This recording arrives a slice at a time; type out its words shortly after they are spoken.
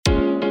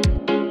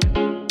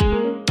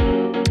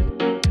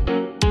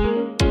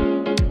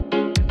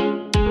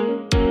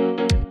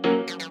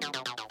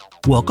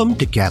Welcome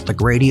to Catholic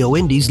Radio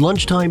Indy's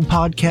Lunchtime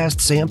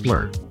Podcast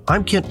Sampler.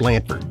 I'm Kent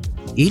Blanford.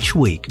 Each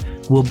week,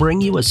 we'll bring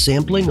you a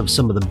sampling of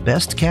some of the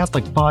best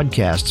Catholic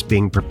podcasts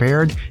being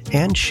prepared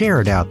and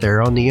shared out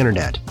there on the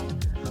internet.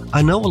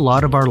 I know a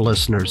lot of our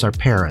listeners are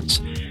parents,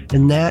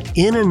 and that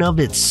in and of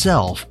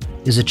itself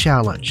is a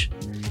challenge.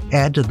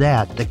 Add to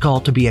that the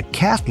call to be a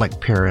Catholic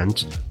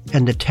parent,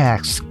 and the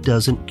task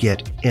doesn't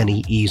get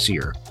any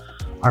easier.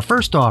 Our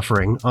first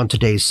offering on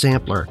today's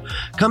sampler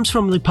comes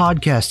from the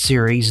podcast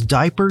series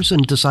Diapers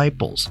and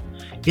Disciples.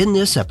 In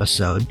this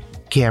episode,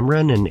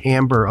 Cameron and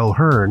Amber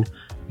O'Hearn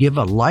give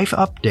a life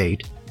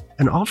update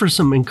and offer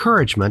some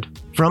encouragement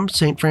from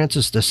St.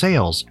 Francis de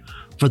Sales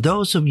for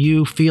those of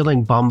you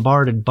feeling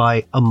bombarded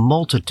by a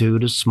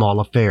multitude of small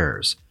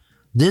affairs.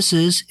 This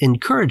is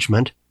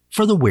encouragement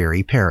for the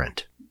weary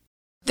parent.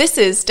 This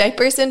is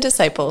Diapers and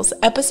Disciples,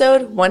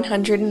 episode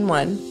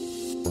 101.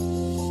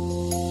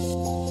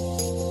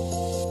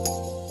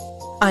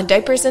 On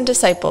Diapers and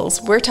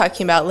Disciples, we're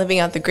talking about living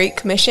out the Great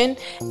Commission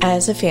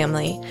as a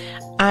family.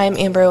 I'm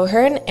Amber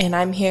O'Hearn, and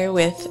I'm here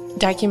with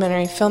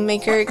documentary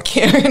filmmaker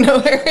Karen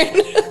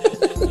O'Hearn.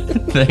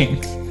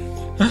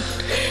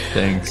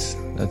 Thanks.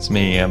 That's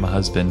me. I'm a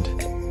husband.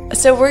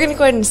 So we're going to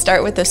go ahead and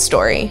start with a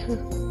story.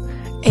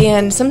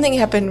 And something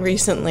happened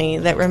recently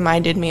that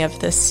reminded me of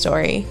this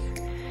story.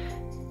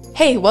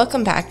 Hey,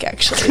 welcome back,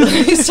 actually.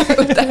 Let me start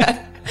with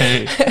that.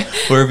 Hey,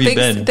 where have you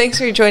been? Thanks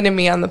for joining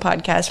me on the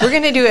podcast. We're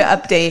going to do an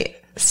update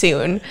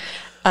soon,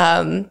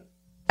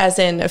 as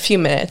in a few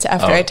minutes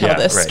after I tell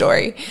this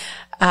story,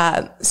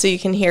 so you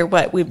can hear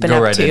what we've been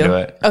up to. Into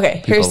it.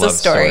 Okay, here's the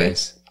story.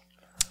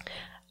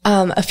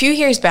 A few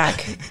years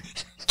back,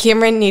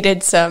 Cameron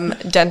needed some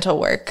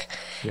dental work,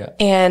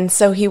 and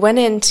so he went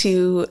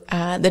into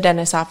the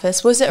dentist's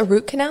office. Was it a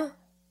root canal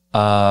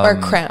or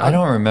a crown? I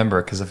don't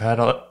remember because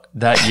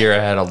that year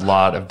I had a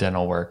lot of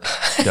dental work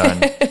done,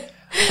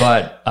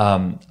 but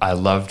I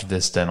loved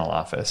this dental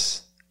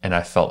office. And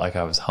I felt like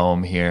I was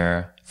home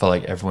here. Felt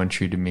like everyone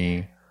treated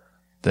me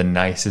the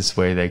nicest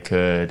way they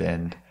could.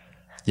 And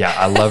yeah,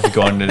 I loved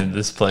going into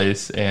this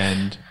place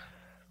and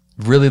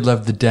really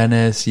loved the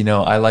dentist. You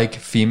know, I like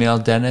female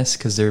dentists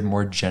because they're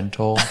more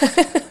gentle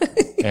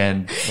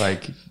and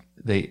like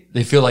they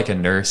feel like a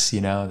nurse, you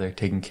know, they're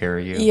taking care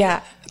of you.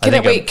 Yeah. Can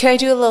I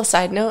do a little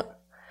side note?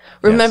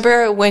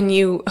 Remember when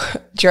you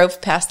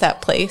drove past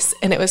that place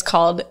and it was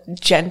called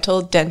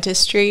Gentle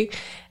Dentistry?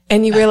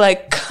 And you were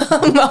like,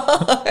 come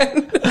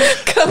on.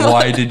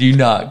 Why did you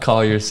not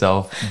call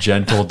yourself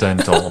Gentle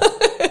Dental?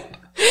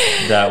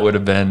 That would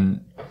have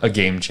been a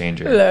game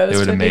changer. It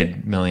would have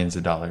made millions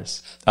of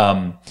dollars.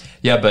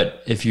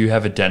 But if you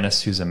have a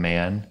dentist who's a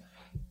man,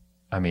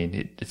 I mean,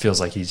 it feels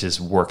like he's just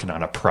working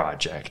on a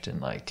project and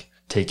like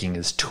taking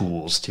his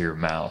tools to your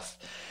mouth.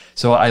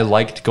 So I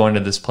liked going to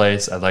this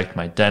place. I liked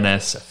my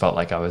dentist. I felt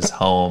like I was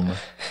home.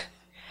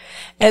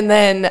 And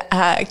then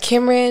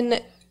Cameron,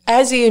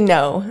 as you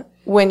know,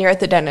 when you're at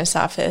the dentist's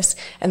office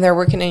and they're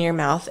working in your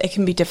mouth, it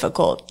can be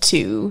difficult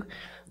to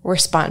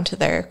respond to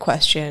their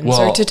questions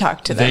or to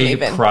talk to them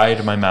even. They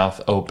pried my mouth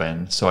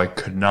open, so I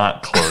could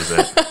not close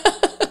it.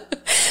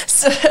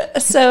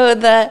 So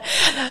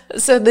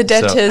the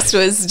dentist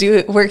was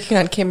working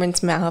on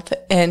Cameron's mouth,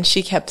 and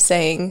she kept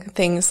saying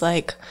things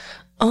like,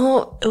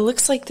 "Oh, it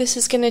looks like this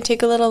is going to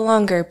take a little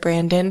longer,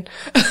 Brandon."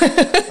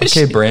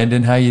 Okay,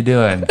 Brandon, how you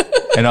doing?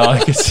 And all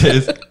I could say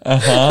is,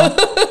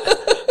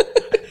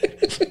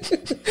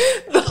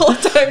 The whole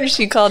time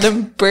she called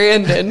him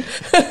Brandon.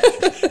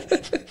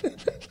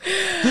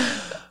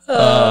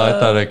 I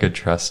thought I could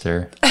trust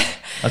her.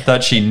 I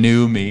thought she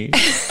knew me.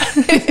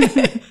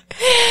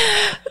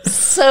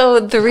 So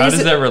the reason... How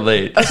does that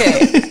relate?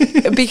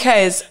 Okay,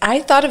 because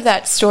I thought of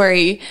that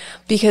story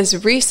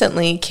because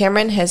recently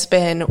Cameron has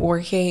been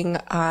working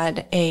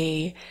on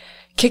a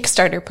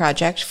Kickstarter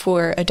project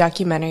for a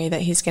documentary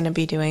that he's going to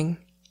be doing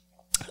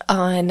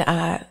on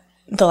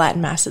the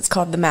Latin Mass. It's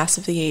called The Mass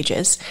of the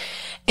Ages.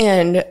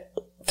 And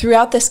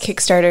throughout this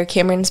Kickstarter,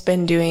 Cameron's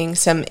been doing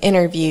some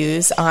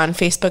interviews on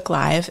Facebook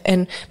Live,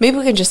 and maybe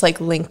we can just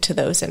like link to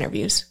those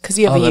interviews because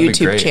you have a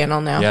YouTube channel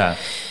now. Yeah.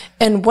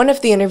 And one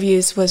of the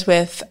interviews was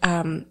with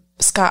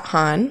Scott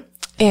Hahn.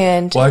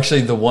 And well,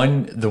 actually,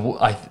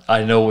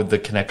 I know the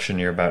connection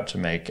you're about to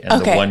make,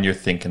 and the one you're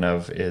thinking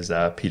of is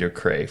Peter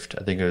Kraft.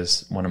 I think it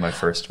was one of my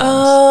first ones.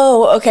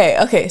 Oh,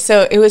 okay.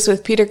 So it was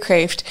with Peter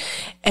Kraft,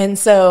 and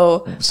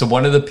so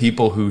one of the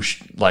people who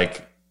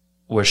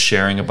was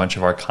sharing a bunch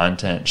of our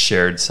content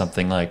shared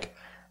something like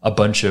a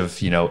bunch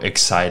of,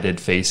 excited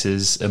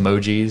faces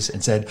emojis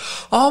and said,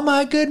 "Oh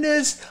my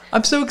goodness,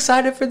 I'm so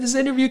excited for this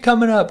interview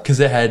coming up." Because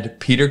it had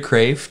Peter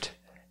Kraft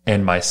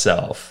and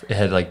myself. It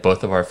had like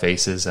both of our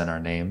faces and our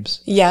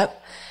names.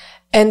 Yep.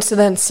 And so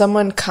then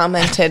someone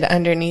commented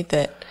underneath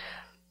it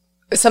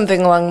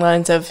something along the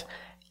lines of,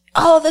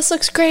 "Oh, this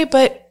looks great,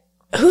 but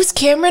who's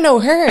Cameron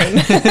O'Hearn?"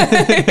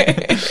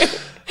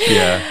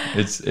 Yeah,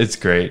 it's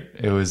great.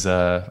 It was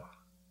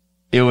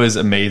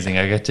amazing.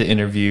 I got to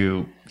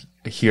interview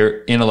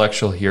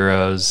intellectual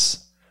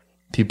heroes,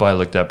 people I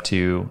looked up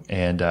to,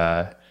 and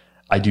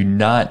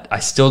I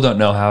still don't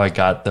know how I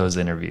got those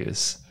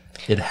interviews.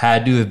 It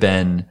had to have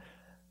been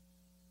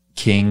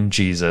King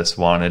Jesus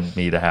wanted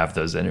me to have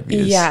those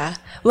interviews. Yeah.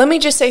 Let me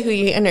just say who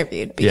you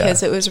interviewed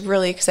because it was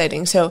really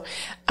exciting. So,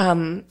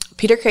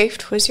 Peter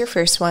Kraft was your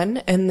first one,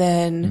 and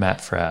then Matt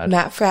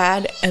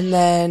Fradd, and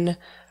then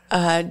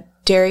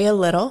Daria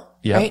Little.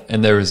 Yeah, right?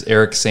 And there was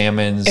Eric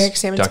Sammons,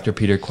 Dr.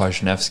 Peter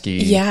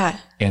Kwasniewski,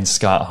 and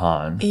Scott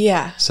Hahn.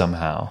 Yeah.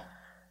 Somehow.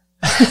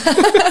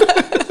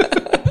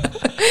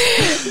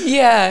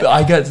 Yeah.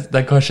 I get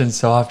that question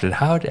so often.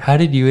 How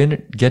did you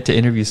get to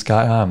interview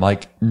Scott Hahn? I'm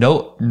like,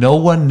 no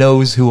one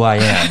knows who I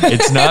am.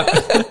 It's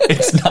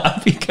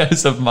not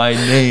because of my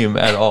name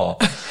at all.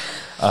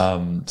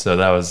 So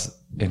that was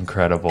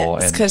incredible.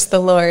 It's because the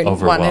Lord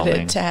wanted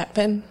it to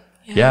happen.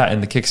 Yeah,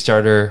 and the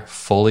Kickstarter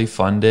fully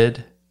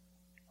funded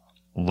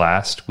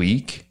last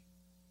week,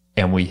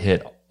 and we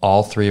hit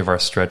all 3 of our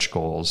stretch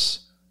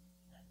goals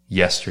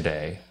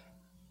yesterday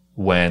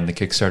when the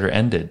Kickstarter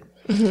ended.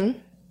 Mm-hmm.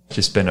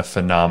 Just been a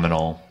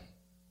phenomenal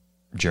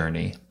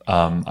journey.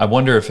 I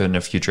wonder if in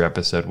a future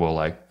episode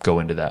we'll go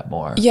into that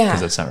more. Yeah.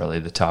 Because that's not really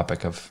the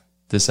topic of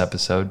this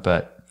episode,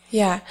 but.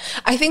 Yeah.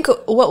 I think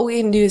what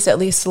we can do is at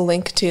least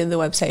link to the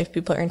website if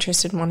people are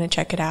interested and want to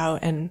check it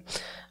out. And,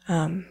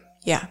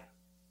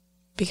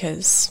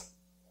 because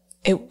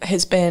it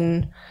has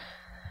been,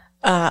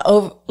 a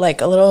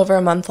little over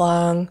a month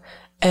long.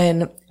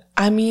 And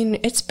I mean,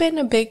 it's been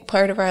a big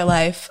part of our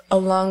life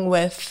along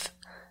with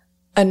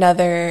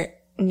another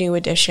new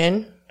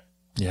addition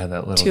that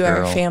little to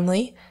girl. Our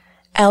family,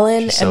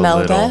 Ellen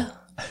Imelda.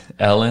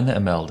 Ellen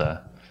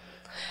Imelda.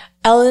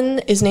 Ellen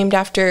is named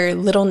after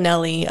Little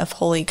Nellie of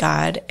Holy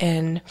God,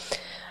 and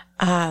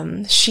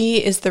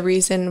she is the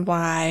reason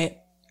why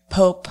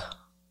Pope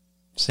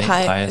St.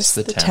 Pius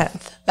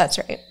X. That's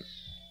right.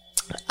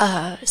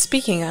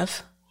 Speaking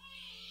of,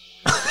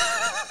 you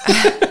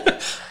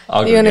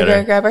want to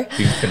go grab her?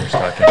 You can finish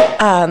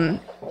talking.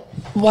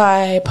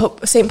 Why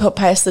St. Pope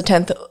Pius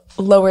X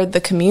lowered the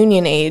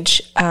communion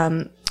age.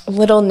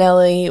 Little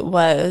Nellie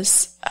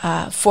was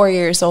 4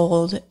 years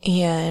old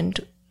and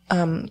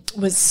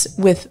was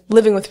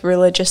living with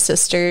religious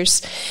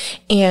sisters,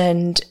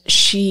 and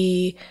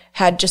she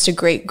had just a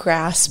great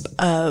grasp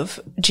of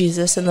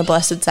Jesus and the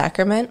Blessed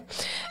Sacrament,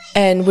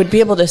 and would be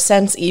able to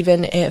sense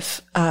even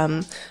if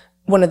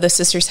one of the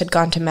sisters had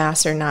gone to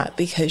Mass or not,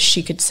 because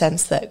she could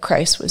sense that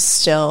Christ was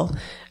still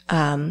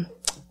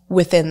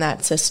within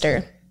that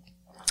sister.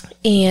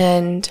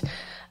 And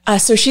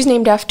so she's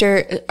named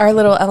after, our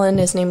little Ellen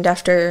is named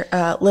after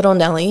Little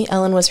Nellie.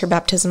 Ellen was her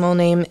baptismal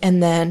name.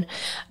 And then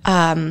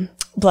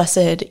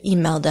Blessed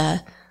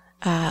Imelda,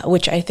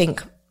 which I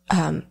think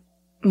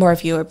more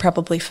of you are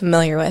probably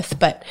familiar with.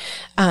 But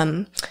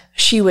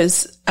she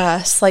was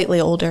slightly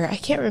older. I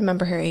can't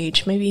remember her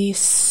age, maybe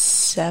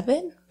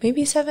 7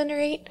 or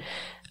 8.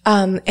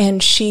 And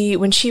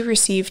when she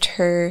received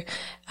her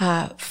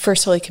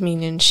First Holy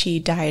Communion, she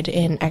died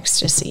in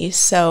ecstasy.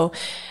 So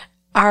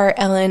our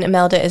Ellen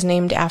Imelda is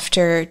named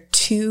after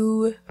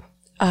 2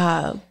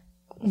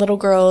 little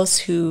girls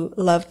who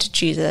loved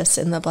Jesus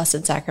in the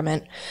Blessed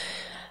Sacrament.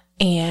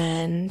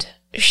 And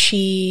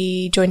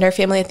she joined our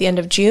family at the end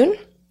of June.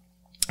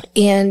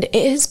 And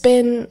it has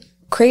been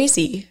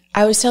crazy.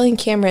 I was telling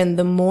Cameron,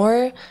 the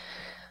more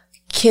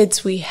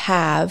kids we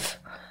have,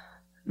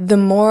 the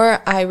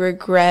more I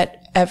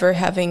regret ever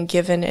having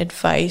given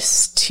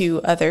advice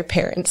to other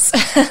parents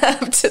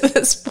up to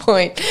this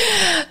point.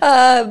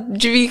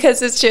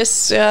 Because it's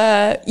just,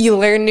 you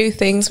learn new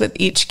things with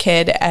each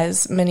kid,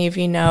 as many of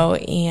you know,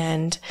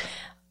 and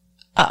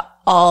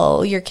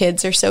all your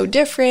kids are so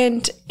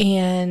different.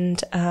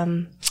 And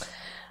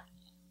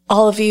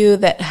all of you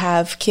that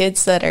have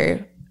kids that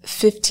are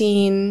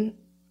 15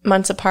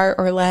 months apart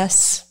or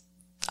less,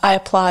 I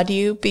applaud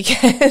you,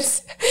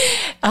 because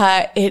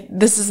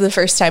this is the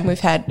first time we've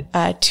had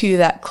 2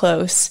 that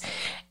close,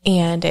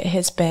 and it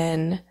has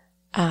been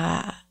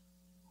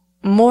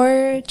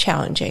more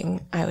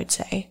challenging, I would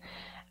say.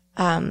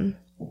 But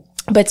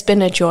it's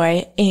been a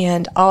joy,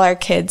 and all our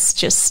kids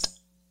just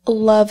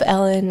love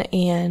Ellen,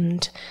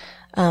 and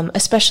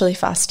especially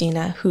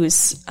Faustina,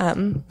 who's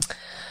a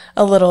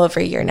little over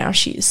a year now.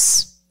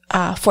 She's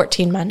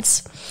 14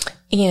 months,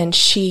 and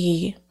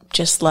she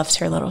just loves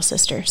her little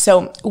sister.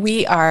 So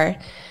we are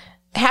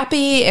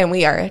happy, and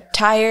we are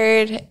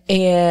tired,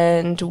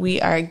 and we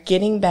are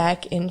getting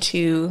back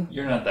into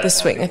the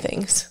swing of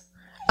things.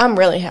 I'm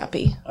really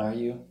happy. Are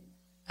you?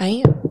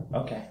 I am.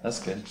 Okay, that's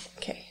good.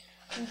 Okay.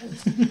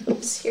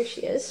 Oops, here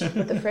she is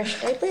with a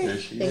fresh diaper.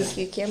 Thank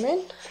you,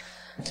 Cameron.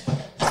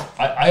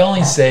 I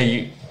only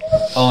say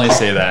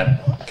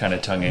that kind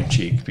of tongue in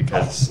cheek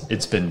because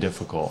it's been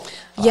difficult.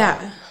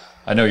 Yeah.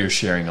 I know you're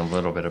sharing a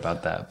little bit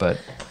about that, but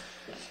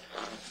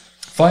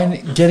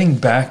getting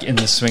back in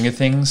the swing of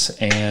things,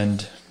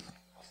 and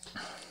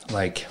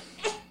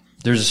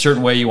there's a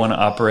certain way you want to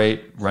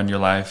operate, run your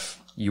life.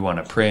 You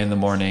want to pray in the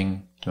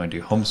morning. You want to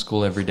do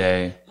homeschool every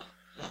day.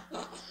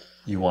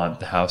 You want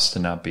the house to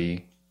not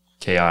be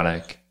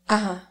chaotic.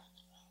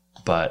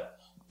 But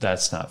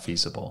that's not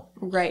feasible.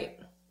 Right.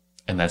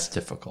 And that's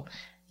difficult.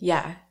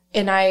 Yeah.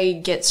 And I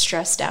get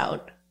stressed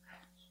out.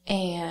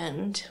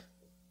 And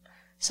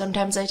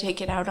sometimes I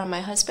take it out on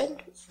my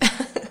husband.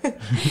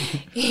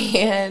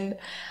 And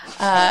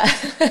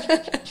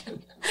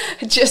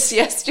just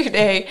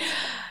yesterday,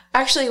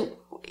 actually,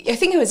 I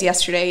think it was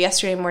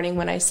yesterday morning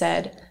when I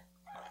said,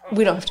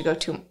 we don't have to go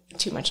too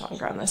much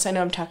longer on this. I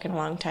know I'm talking a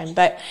long time,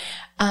 but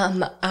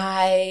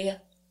I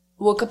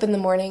woke up in the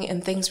morning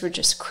and things were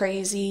just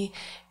crazy.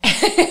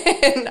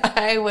 And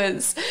I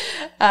was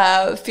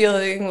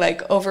feeling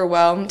like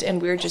overwhelmed,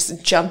 and we were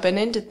just jumping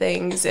into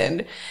things.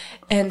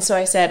 And so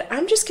I said,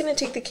 I'm just going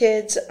to take the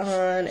kids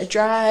on a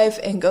drive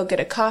and go get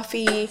a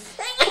coffee.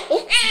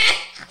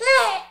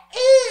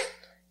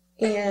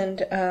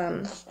 And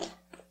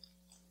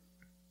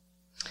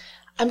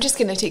I'm just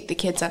going to take the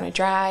kids on a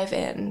drive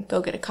and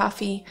go get a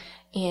coffee,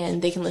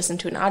 and they can listen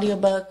to an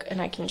audiobook,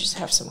 and I can just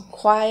have some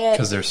quiet.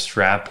 Because they're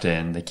strapped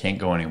in. They can't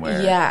go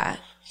anywhere. Yeah.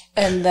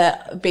 And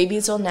the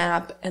babies will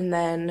nap, and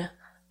then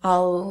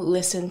I'll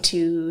listen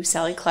to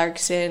Sally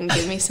Clarkson,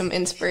 give me some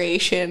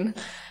inspiration.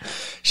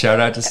 Shout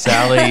out to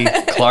Sally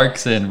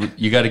Clarkson.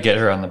 You got to get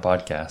her on the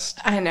podcast.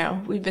 I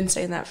know. We've been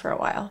saying that for a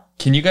while.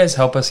 Can you guys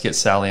help us get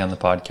Sally on the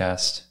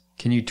podcast?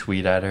 Can you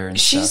tweet at her and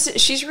stuff?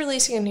 She's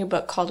releasing a new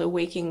book called A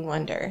Waking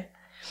Wonder.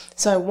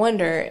 So I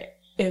wonder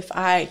if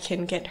I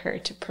can get her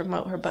to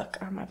promote her book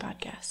on my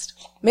podcast.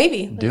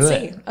 Maybe. Let's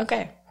see.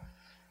 Okay.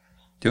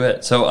 Do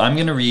it. So I'm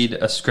going to read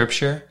a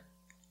scripture,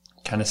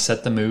 kind of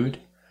set the mood.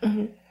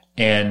 Mm-hmm.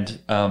 And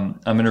I'm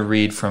going to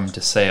read from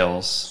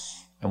DeSales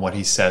and what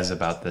he says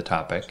about the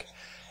topic.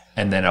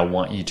 And then I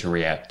want you to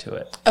react to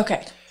it.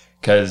 Okay.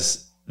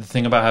 Because the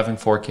thing about having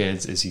 4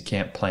 kids is you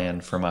can't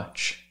plan for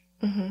much,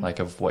 like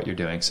of what you're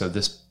doing. So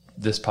this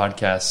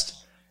podcast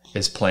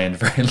is planned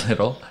very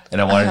little.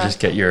 And I want to just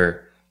get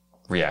your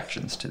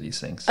reactions to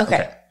these things.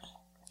 Okay.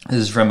 This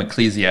is from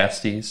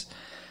Ecclesiastes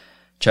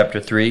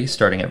chapter 3,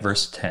 starting at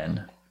verse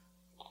 10.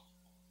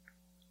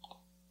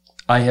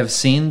 I have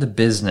seen the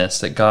business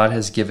that God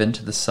has given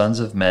to the sons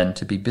of men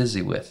to be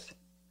busy with.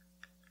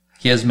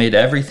 He has made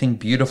everything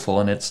beautiful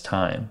in its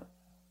time.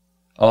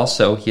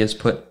 Also, he has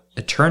put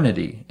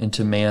eternity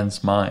into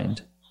man's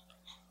mind.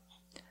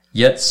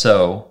 Yet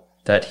so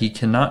that he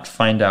cannot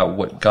find out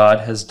what God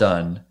has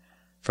done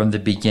from the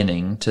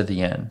beginning to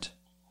the end.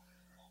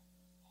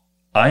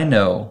 I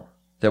know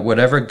that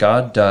whatever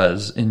God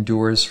does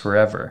endures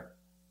forever.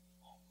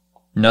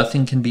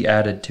 Nothing can be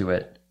added to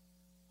it,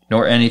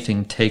 nor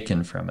anything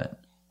taken from it.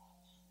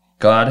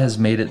 God has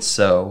made it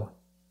so,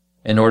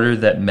 in order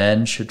that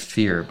men should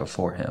fear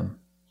before him.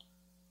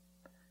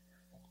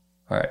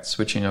 All right,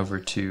 switching over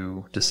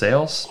to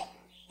DeSales.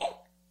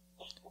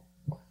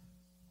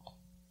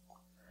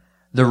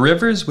 The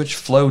rivers which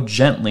flow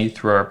gently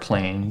through our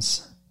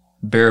plains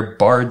bear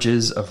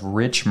barges of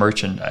rich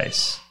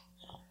merchandise,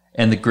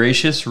 and the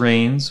gracious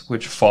rains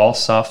which fall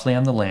softly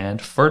on the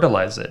land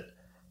fertilize it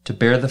to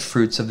bear the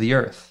fruits of the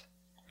earth.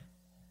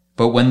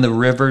 But when the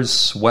rivers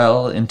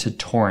swell into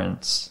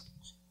torrents,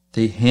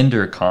 they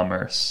hinder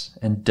commerce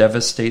and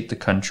devastate the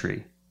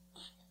country,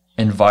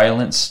 and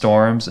violent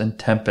storms and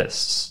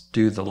tempests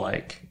do the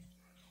like.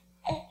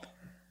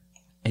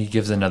 He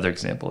gives another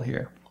example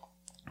here.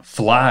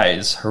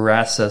 Flies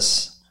harass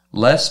us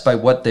less by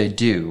what they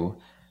do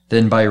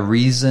than by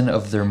reason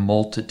of their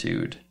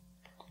multitude.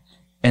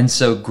 And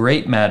so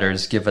great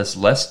matters give us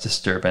less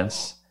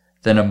disturbance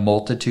than a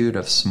multitude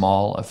of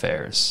small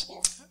affairs.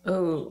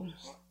 Oh.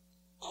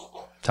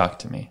 Talk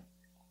to me.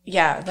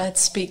 Yeah,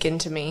 that's speaking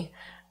to me.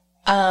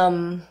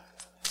 A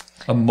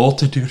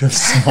multitude of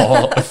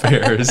small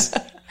affairs.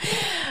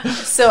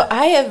 So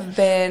I have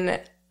been,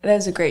 that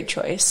was a great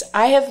choice.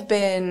 I have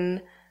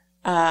been,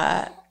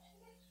 I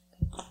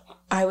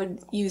would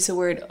use the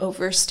word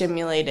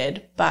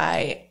overstimulated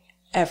by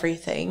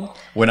everything.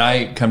 When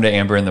I come to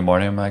Amber in the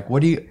morning, I'm like,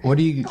 what are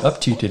you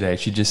up to today?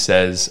 She just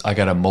says, I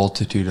got a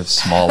multitude of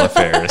small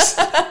affairs.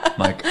 I'm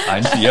like,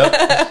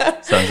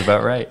 yep, sounds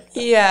about right.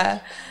 Yeah.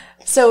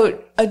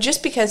 So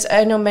just because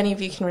I know many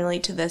of you can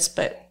relate to this,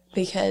 but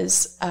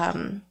because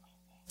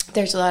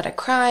there's a lot of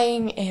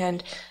crying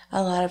and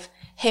a lot of,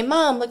 hey,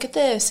 Mom, look at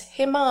this.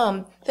 Hey,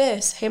 Mom,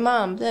 this. Hey,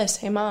 Mom, this.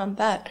 Hey, Mom,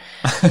 that.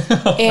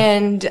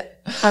 And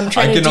I'm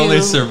trying to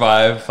only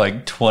survive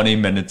like 20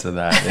 minutes of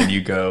that, and you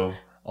go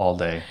all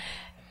day.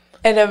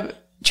 And I'm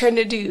trying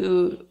to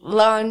do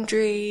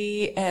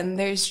laundry, and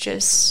there's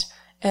stuff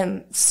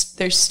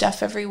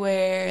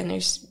everywhere, and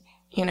there's,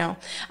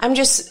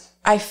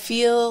 I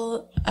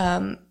feel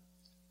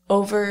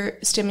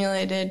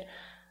overstimulated,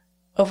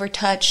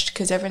 overtouched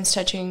because everyone's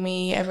touching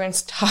me,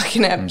 everyone's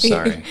talking at me. I'm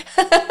sorry.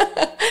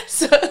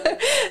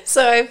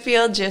 So I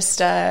feel just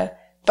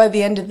by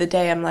the end of the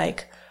day, I'm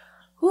like,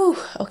 whew,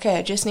 okay,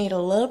 I just need a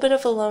little bit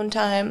of alone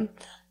time,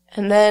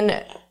 and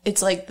then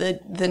it's like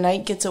the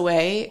night gets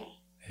away.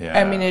 Yeah.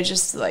 I mean, it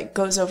just like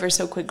goes over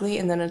so quickly,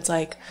 and then it's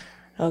like,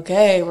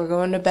 okay, we're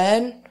going to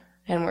bed,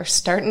 and we're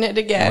starting it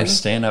again. We're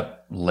staying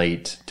up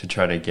late to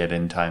try to get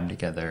in time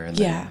together, and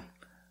yeah,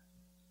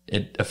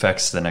 it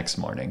affects the next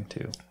morning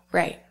too.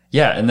 Right.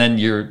 Yeah, and then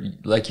you're,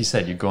 like you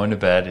said, you're going to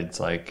bed, it's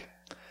like,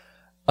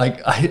 Like,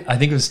 I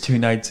think it was 2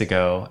 nights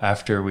ago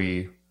after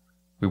we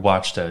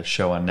watched a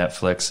show on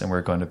Netflix and we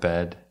were going to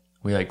bed.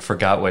 We like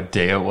forgot what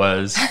day it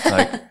was.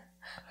 Like,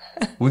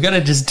 we got to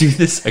just do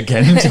this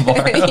again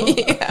tomorrow.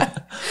 Yeah.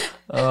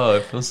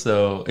 Oh,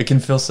 it can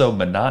feel so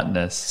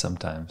monotonous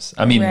sometimes.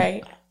 I mean,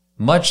 Right.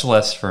 much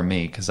less for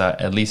me, because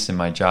at least in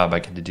my job, I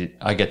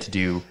get to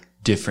do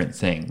different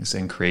things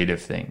and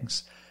creative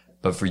things.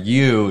 But for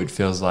you, it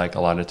feels like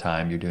a lot of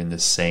time you're doing the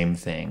same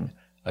thing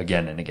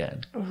again and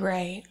again.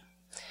 Right.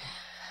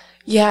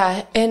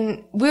 Yeah,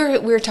 and we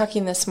were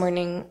talking this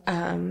morning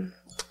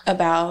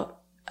about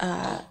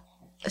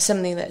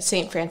something that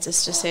St.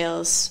 Francis de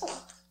Sales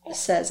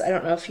says. I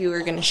don't know if you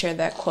were going to share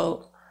that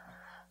quote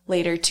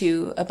later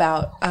too,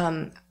 about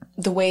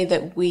the way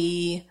that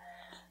we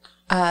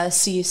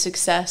see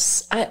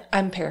success.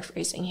 I'm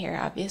paraphrasing here,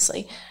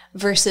 obviously,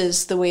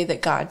 versus the way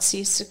that God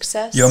sees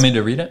success. You want me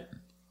to read it?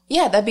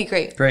 Yeah, that'd be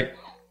great. Great.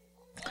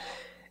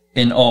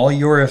 In all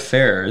your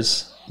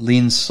affairs,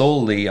 lean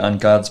solely on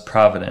God's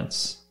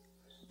providence,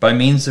 by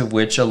means of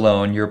which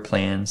alone your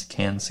plans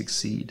can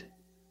succeed.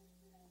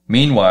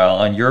 Meanwhile,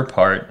 on your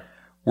part,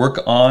 work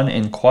on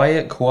in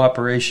quiet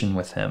cooperation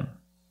with Him,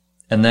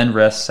 and then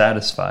rest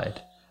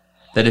satisfied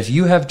that if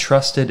you have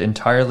trusted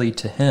entirely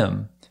to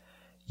Him,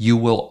 you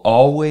will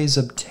always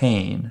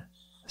obtain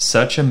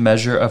such a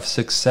measure of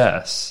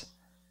success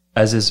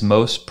as is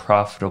most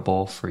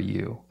profitable for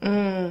you.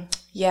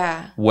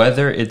 Yeah.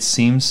 Whether it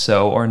seems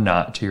so or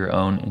not to your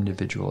own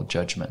individual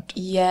judgment.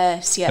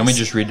 Yes. Can we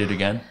just read it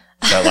again?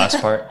 That last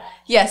part?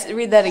 Yes,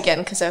 read that again,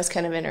 because I was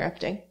kind of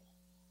interrupting.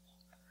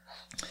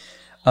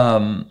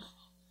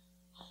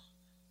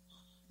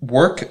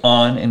 Work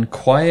on in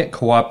quiet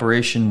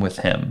cooperation with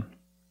Him,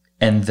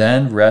 and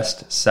then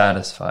rest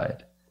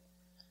satisfied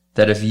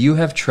that if you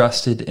have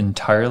trusted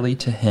entirely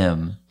to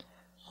Him,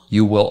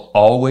 you will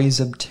always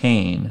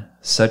obtain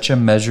such a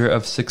measure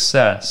of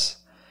success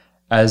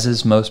as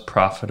is most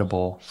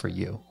profitable for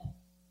you.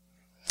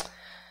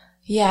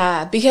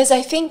 Yeah, because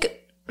I think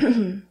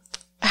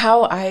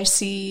how I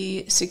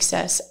see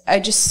success, I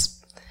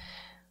just,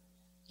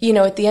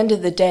 at the end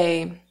of the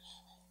day,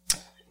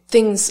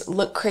 things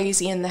look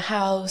crazy in the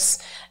house,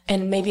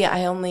 and maybe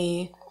I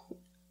only,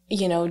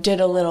 did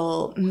a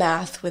little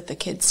math with the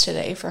kids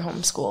today for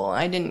homeschool.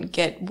 I didn't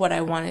get what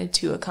I wanted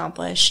to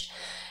accomplish.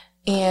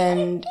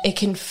 And it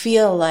can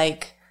feel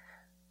like,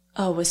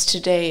 oh, was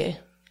today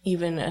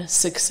even a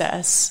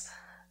success?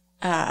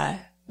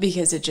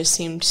 Because it just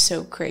seemed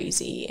so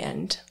crazy,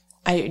 and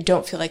I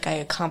don't feel like I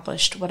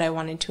accomplished what I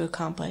wanted to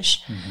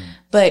accomplish. Mm-hmm.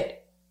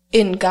 But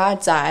in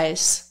God's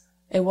eyes,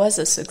 it was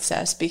a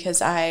success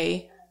because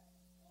I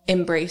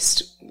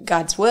embraced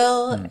God's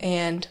will.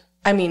 And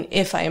I mean,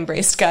 if I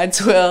embraced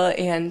God's will,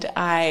 and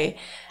I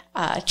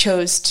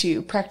chose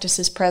to practice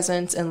His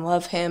presence and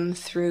love Him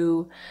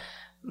through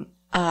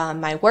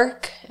my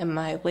work and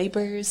my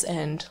labors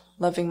and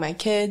loving my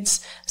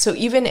kids. So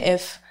even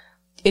if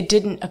it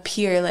didn't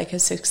appear like a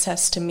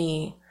success to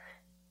me,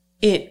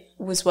 it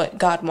was what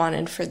God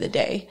wanted for the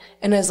day.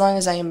 And as long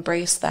as I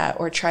embraced that,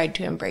 or tried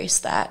to embrace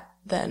that,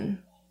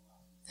 then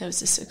it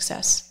was a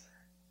success.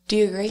 Do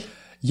you agree?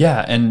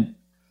 Yeah, and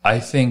I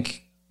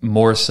think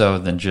more so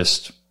than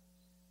just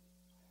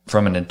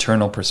from an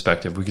internal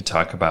perspective, we could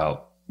talk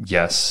about,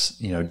 yes,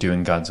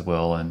 doing God's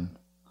will and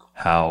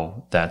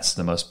how that's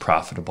the most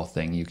profitable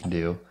thing you can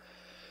do.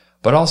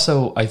 But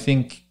also, I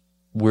think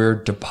we're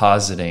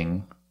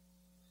depositing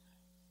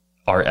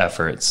our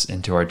efforts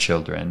into our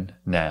children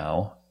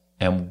now,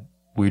 and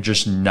we're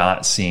just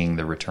not seeing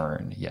the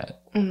return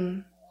yet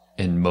in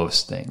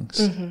most things.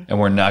 Mm-hmm. And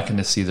we're not going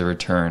to see the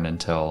return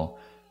until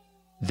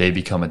they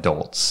become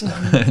adults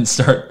and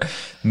start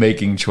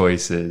making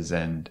choices.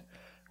 And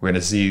we're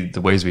going to see the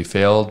ways we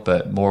failed,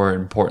 but more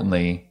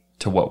importantly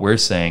to what we're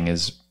saying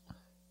is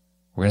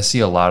we're going to see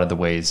a lot of the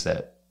ways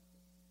that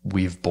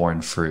we've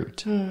borne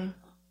fruit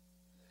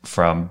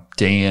from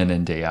day in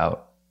and day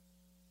out,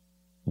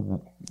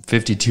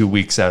 52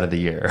 weeks out of the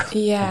year.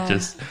 Yeah.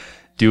 Just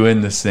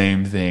doing the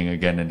same thing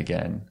again and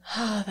again.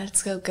 Oh,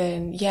 that's so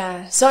good.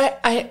 Yeah. So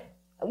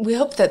we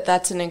hope that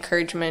that's an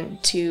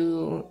encouragement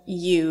to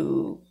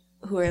you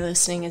who are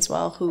listening as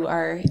well, who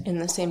are in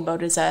the same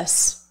boat as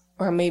us,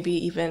 or maybe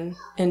even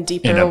in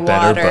deeper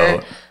water.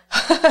 Better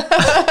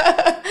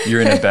boat.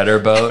 You're in a better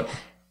boat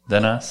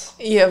than us?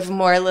 You have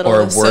more little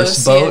or a worse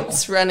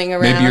associates boat. Running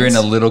around. Maybe you're in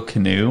a little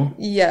canoe.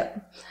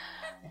 Yep.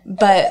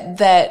 But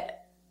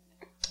that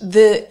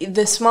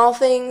the small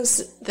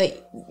things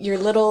that your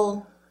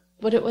little,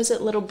 what was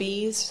it, little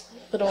bees?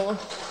 Little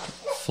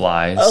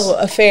flies. Oh,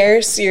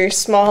 affairs. Your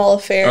small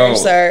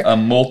affairs are a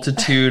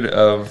multitude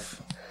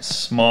of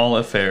small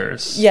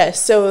affairs.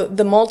 Yes. So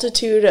the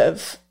multitude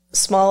of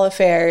small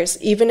affairs,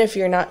 even if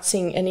you're not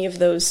seeing any of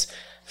those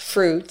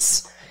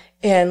fruits,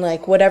 and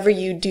like whatever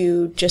you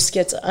do just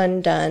gets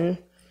undone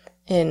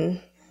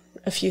in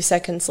a few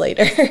seconds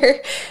later,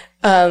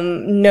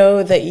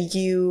 know that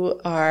you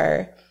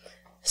are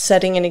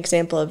setting an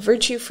example of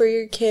virtue for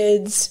your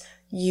kids.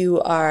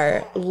 You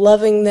are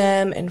loving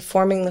them and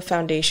forming the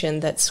foundation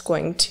that's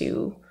going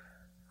to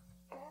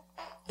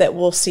that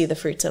we'll see the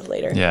fruits of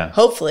later. Yeah.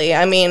 Hopefully.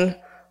 I mean,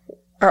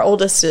 our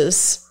oldest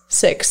is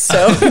 6,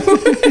 so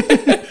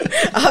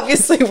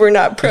obviously we're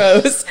not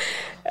pros.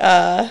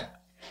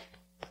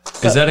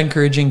 Is that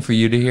encouraging for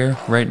you to hear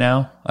right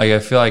now? Like, I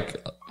feel like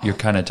you're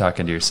kind of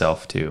talking to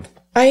yourself too.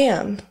 I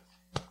am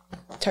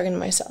talking to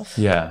myself.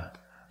 Yeah.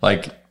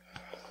 Like,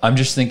 I'm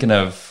just thinking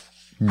of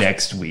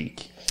next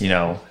week,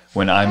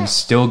 when I'm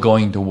still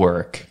going to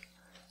work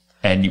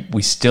and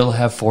we still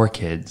have 4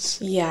 kids.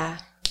 Yeah.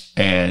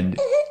 And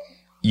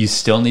you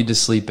still need to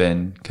sleep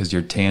in because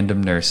you're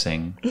tandem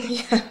nursing.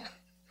 Yeah.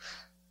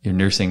 You're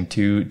nursing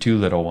two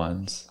little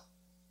ones.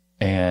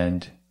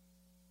 And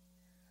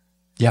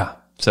yeah.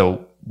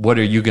 So what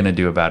are you going to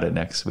do about it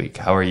next week?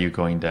 How are you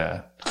going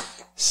to,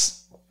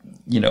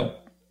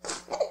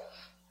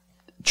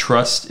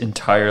 trust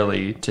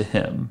entirely to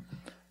him?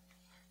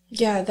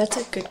 Yeah, that's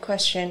a good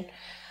question.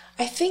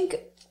 I think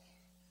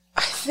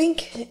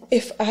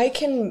if I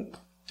can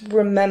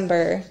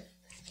remember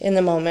in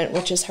the moment,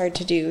 which is hard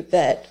to do,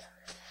 that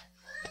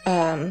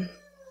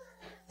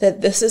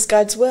this is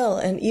God's will,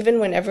 and even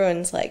when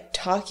everyone's like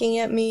talking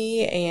at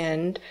me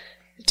and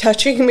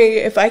touching me,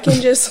 if I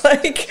can just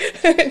like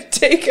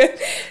take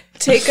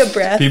a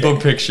breath. People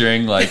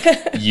picturing like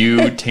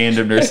you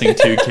tandem nursing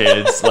 2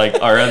 kids, like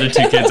our other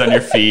 2 kids on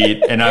your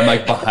feet, and I'm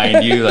like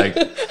behind you, like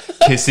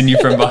kissing you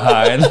from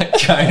behind, like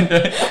trying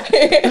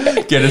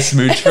to get a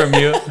smooch from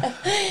you.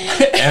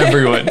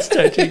 Everyone's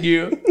touching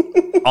you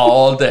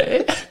all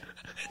day.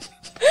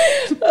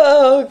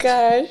 Oh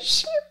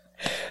gosh.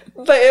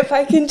 But if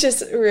I can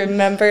just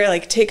remember,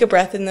 like take a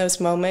breath in those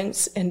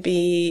moments and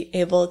be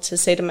able to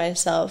say to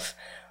myself,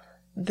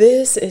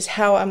 this is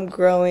how I'm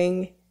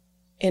growing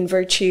in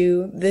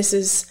virtue. This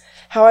is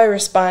how I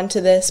respond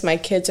to this. My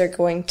kids are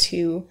going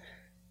to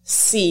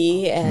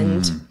see,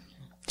 and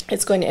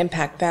it's going to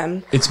impact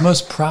them. It's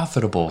most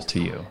profitable to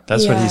you.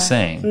 That's what he's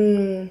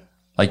saying.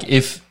 Like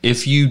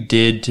if you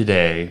did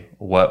today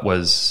what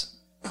was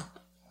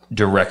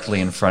directly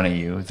in front of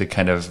you, the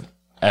kind of,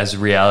 as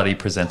reality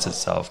presents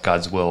itself,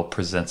 God's will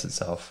presents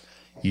itself,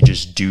 you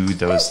just do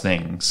those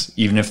things.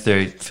 Even if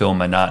they feel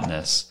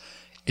monotonous,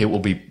 it will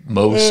be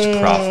most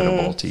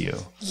profitable to you.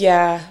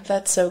 Yeah,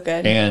 that's so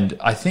good. And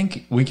I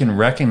think we can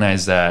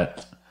recognize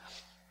that.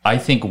 I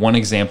think one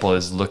example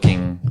is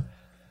looking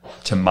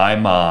to my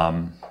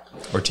mom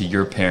or to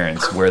your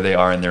parents, where they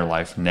are in their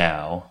life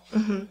now,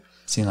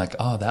 seeing like,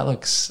 oh, that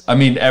looks, I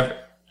mean,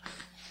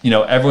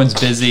 everyone's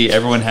busy.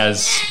 Everyone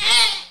has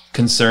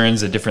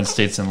concerns at different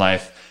states in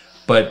life,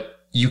 but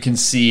you can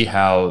see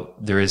how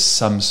there is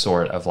some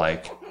sort of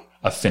like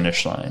a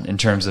finish line in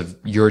terms of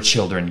your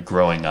children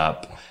growing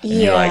up. And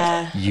you're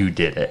like, you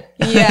did it.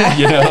 Yeah.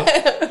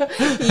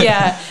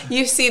 Yeah.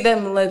 You see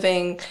them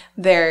living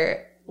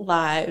their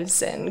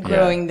lives and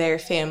growing their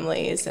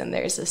families. And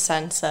there's a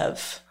sense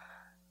of,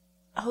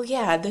 oh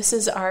yeah, this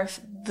is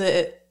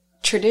the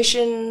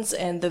traditions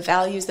and the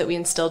values that we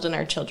instilled in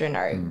our children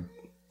are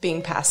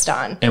being passed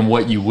on. And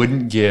what you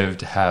wouldn't give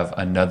to have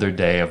another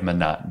day of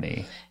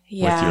monotony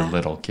with your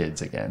little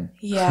kids again.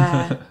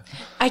 Yeah.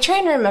 I try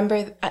and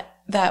remember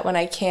that when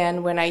I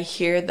can, when I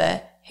hear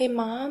the, hey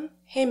mom,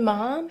 hey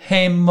mom.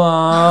 Hey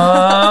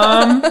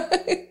mom.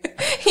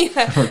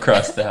 Yeah.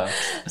 Across the house.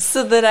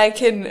 So that I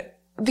can,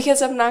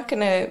 because I'm not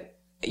going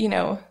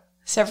to,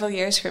 several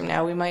years from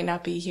now, we might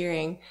not be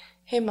hearing,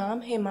 hey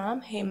mom, hey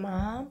mom, hey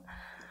mom.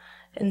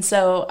 And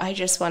so I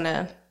just want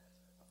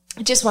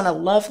to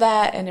love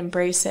that and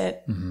embrace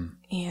it.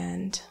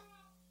 And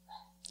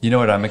you know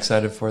what I'm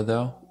excited for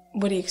though?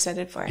 What are you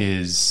excited for?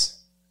 Is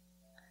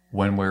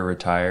when we're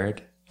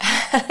retired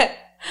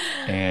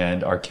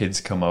and our kids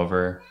come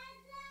over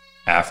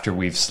after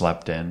we've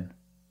slept in,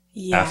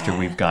 after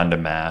we've gone to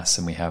mass,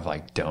 and we have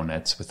like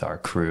donuts with our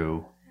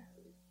crew,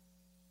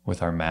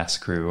 with our mass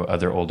crew,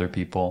 other older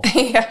people.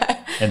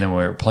 Yeah. And then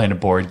we're playing a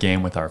board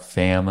game with our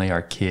family,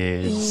 our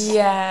kids.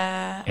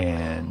 Yeah.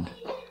 And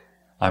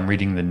I'm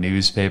reading the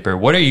newspaper.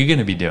 What are you going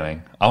to be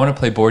doing? I want to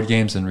play board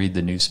games and read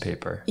the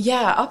newspaper.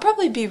 Yeah, I'll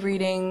probably be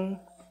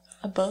reading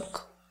a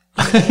book.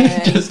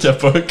 Just a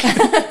book?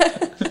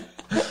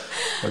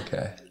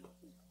 Okay.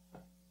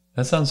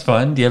 That sounds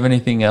fun. Do you have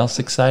anything else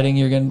exciting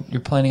you're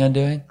planning on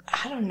doing?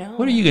 I don't know.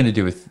 What are you going to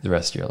do with the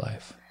rest of your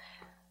life?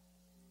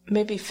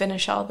 Maybe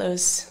finish all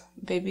those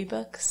baby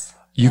books.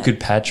 You could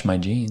patch my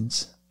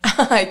jeans.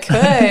 I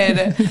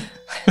could.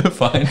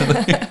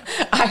 Finally.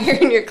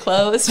 Iron your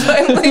clothes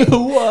finally.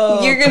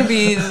 Whoa. You're going to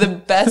be the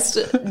best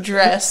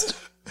dressed,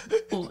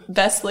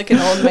 best looking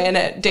old man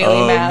at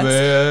daily mass.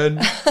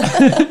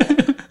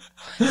 Man.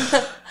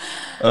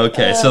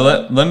 Okay, so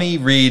let me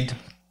read.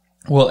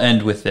 We'll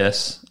end with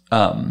this.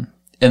 And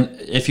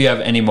if you have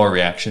any more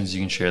reactions,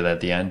 you can share that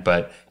at the end.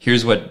 But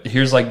here's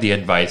like the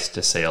advice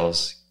to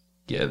sales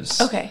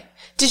gives. Okay.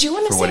 Did you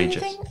want to say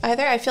anything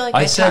either? I feel like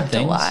I said talked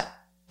things. a lot.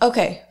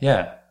 Okay.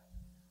 Yeah.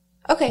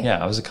 Okay.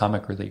 Yeah, I was a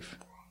comic relief.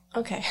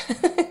 Okay.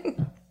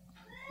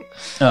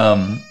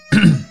 And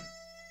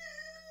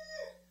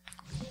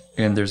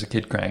there's a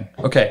kid crying.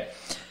 Okay.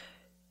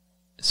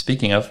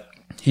 Speaking of,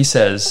 he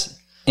says,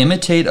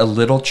 imitate a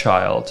little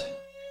child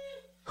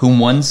whom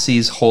one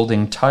sees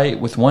holding tight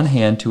with one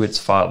hand to its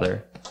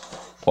father,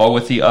 while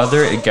with the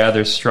other it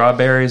gathers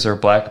strawberries or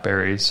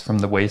blackberries from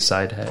the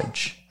wayside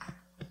hedge.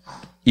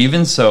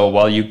 Even so,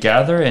 while you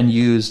gather and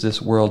use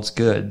this world's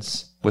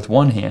goods with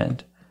one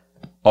hand,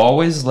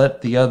 always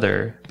let the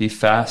other be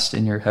fast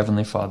in your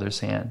heavenly Father's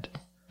hand.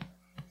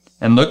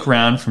 And look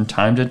round from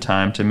time to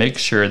time to make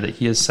sure that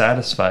he is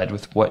satisfied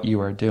with what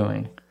you are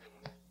doing,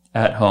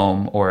 at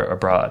home or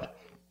abroad.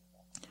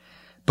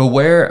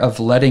 Beware of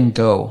letting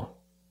go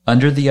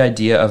under the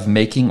idea of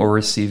making or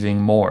receiving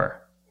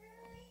more.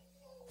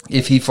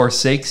 If he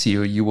forsakes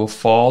you, you will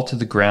fall to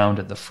the ground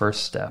at the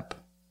first step.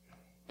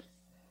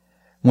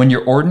 When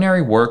your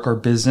ordinary work or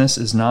business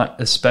is not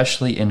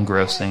especially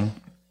engrossing,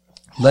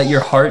 let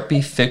your heart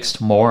be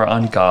fixed more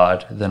on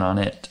God than on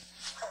it.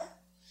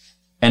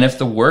 And if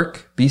the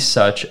work be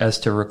such as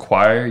to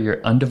require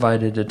your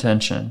undivided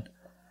attention,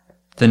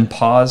 then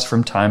pause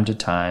from time to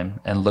time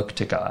and look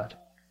to God.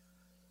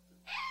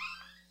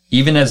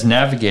 Even as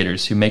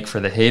navigators who make for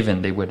the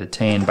haven they would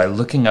attain by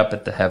looking up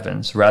at the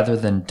heavens rather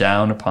than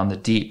down upon the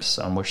deeps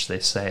on which they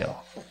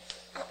sail.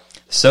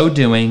 So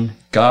doing,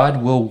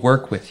 God will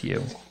work with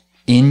you,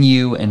 in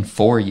you and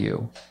for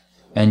you,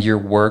 and your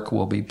work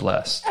will be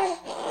blessed.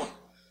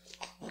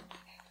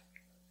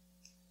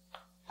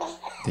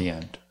 The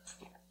end.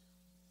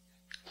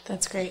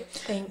 That's great.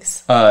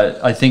 Thanks.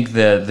 I think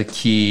the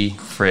key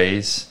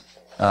phrase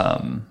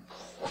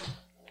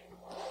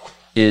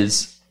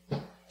is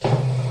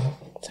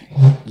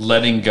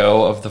letting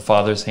go of the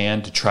Father's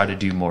hand to try to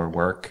do more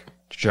work,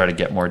 to try to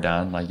get more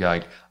done. Like,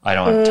 I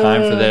don't have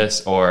time for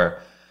this,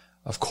 or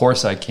of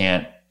course I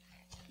can't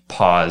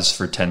pause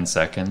for 10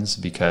 seconds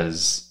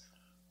because,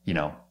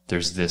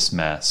 there's this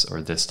mess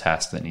or this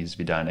task that needs to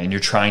be done. And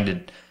you're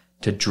trying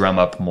to drum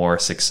up more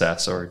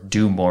success or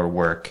do more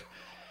work.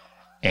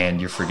 And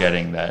you're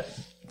forgetting that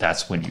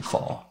that's when you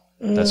fall.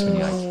 That's when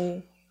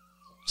you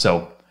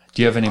So,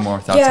 do you have any more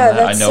thoughts on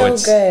that?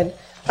 That's good.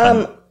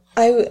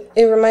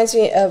 It reminds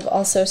me of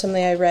also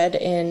something I read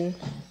in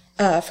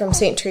from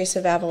Saint Teresa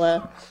of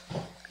Avila.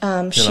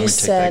 She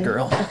said, take that,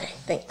 girl. Okay,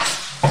 thanks.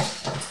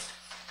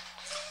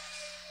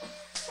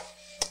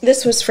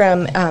 This was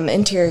from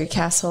Interior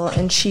Castle,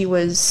 and she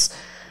was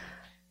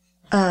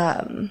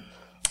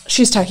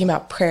talking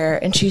about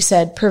prayer, and she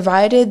said,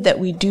 provided that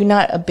we do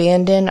not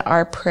abandon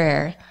our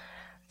prayer,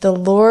 the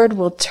Lord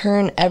will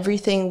turn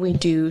everything we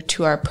do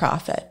to our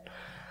profit.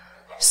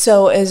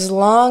 So as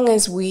long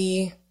as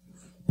we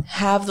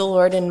have the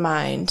Lord in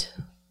mind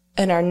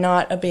and are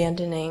not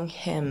abandoning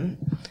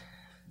him,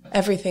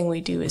 everything we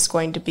do is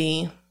going to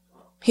be,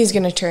 he's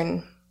going to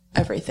turn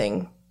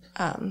everything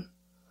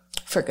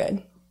for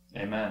good.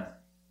 Amen.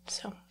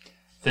 So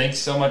thanks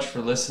so much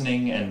for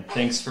listening, and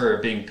thanks for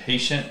being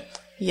patient.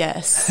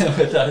 Yes.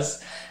 With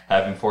us,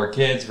 having 4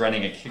 kids,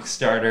 running a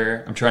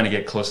Kickstarter. I'm trying to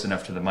get close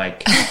enough to the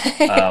mic.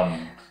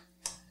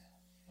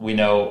 We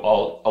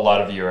know a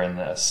lot of you are in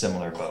a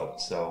similar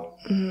boat, so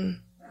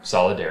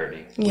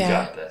solidarity. We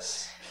got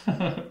this.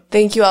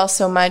 Thank you all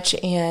so much,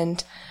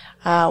 and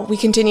we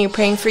continue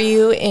praying for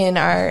you in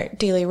our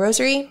daily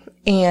rosary,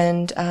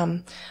 and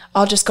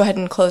I'll just go ahead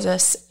and close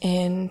us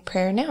in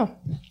prayer now.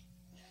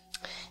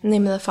 In the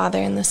name of the Father,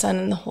 and the Son,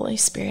 and the Holy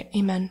Spirit.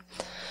 Amen.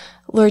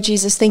 Lord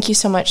Jesus, thank you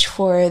so much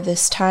for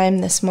this time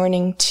this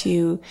morning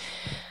to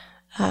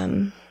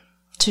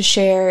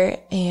share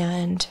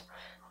and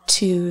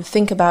to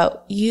think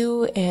about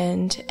you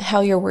and how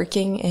you're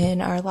working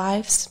in our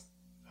lives.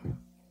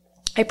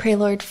 I pray,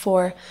 Lord,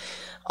 for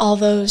all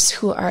those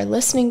who are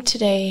listening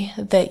today,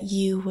 that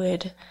you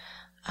would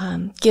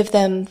give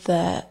them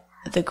the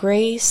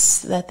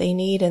grace that they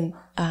need, and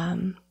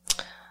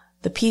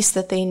the peace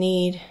that they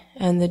need,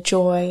 and the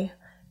joy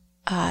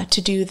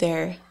to do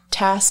their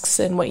tasks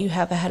and what you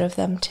have ahead of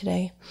them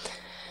today.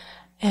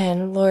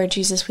 And Lord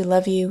Jesus, we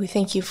love you. We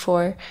thank you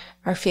for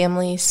our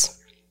families,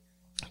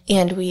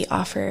 and we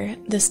offer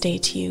this day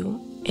to you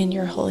in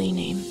your holy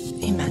name.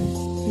 Amen.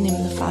 In the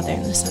name of the Father,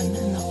 and the Son,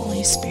 and the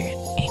Holy Spirit.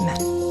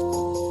 Amen.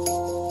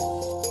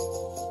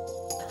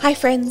 Hi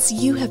friends,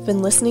 you have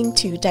been listening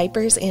to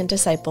Diapers and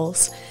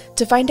Disciples.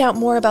 To find out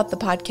more about the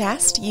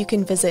podcast, you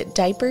can visit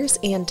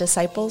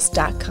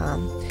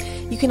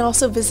diapersanddisciples.com. You can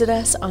also visit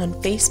us on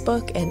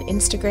Facebook and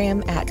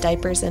Instagram at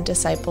Diapers and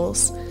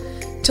Disciples.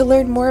 To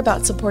learn more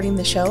about supporting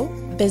the show,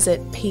 visit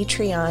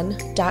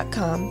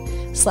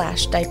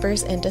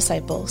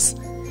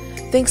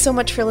patreon.com/diapersanddisciples. Thanks so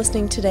much for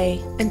listening today.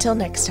 Until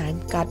next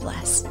time, God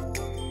bless.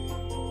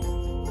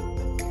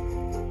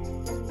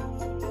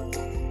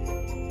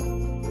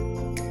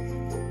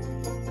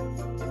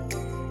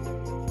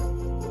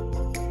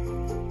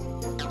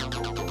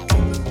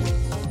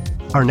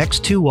 Our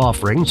next 2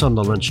 offerings on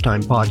the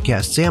Lunchtime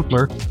Podcast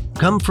Sampler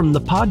come from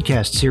the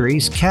podcast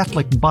series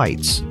Catholic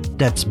Bytes.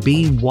 That's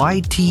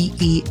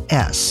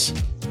BYTES.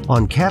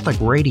 On Catholic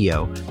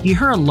radio, you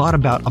hear a lot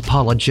about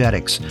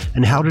apologetics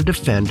and how to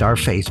defend our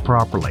faith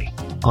properly.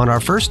 On our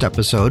first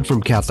episode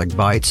from Catholic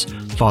Bytes,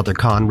 Father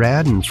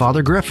Conrad and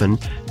Father Griffin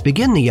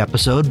begin the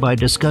episode by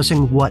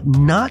discussing what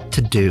not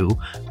to do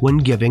when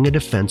giving a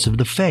defense of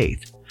the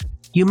faith.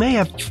 You may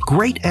have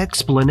great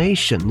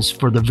explanations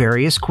for the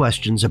various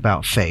questions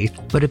about faith,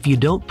 but if you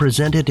don't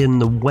present it in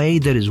the way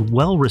that is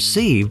well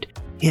received,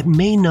 it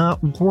may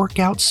not work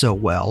out so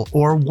well,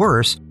 or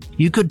worse,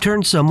 you could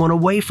turn someone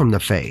away from the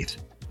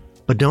faith.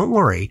 But don't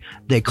worry,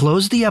 they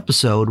close the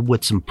episode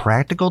with some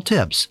practical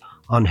tips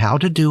on how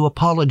to do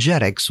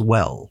apologetics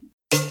well.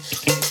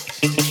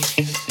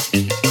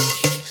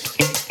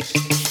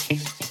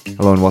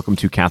 Hello and welcome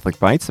to Catholic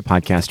Bytes, a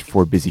podcast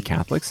for busy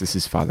Catholics. This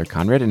is Father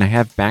Conrad, and I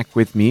have back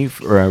with me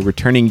for a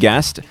returning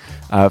guest,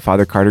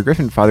 Father Carter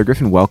Griffin. Father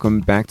Griffin, welcome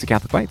back to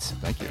Catholic Bytes.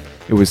 Thank you.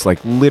 It was like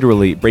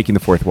literally breaking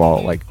the fourth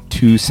wall, like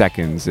 2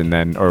 seconds, and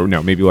then, or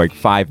no, maybe like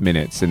 5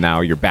 minutes, and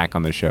now you're back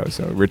on the show.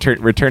 So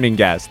returning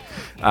guest,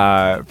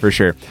 for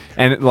sure.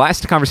 And the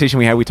last conversation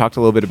we had, we talked a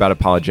little bit about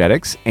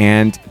apologetics,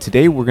 and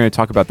today we're going to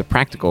talk about the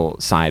practical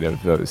side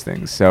of those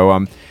things.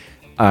 So,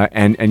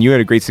 and you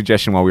had a great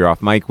suggestion while we were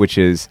off mic, which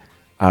is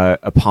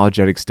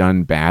apologetics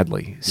done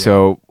badly. Yeah.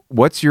 So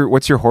what's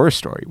your horror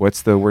story?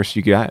 What's the worst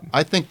you got?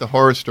 I think the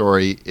horror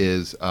story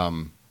is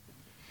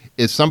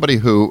somebody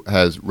who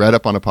has read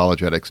up on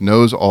apologetics,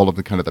 knows all of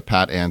the kind of the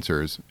pat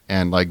answers,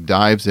 and like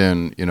dives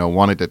in,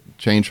 wanting to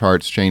change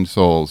hearts, change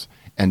souls,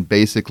 and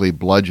basically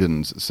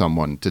bludgeons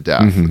someone to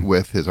death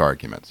with his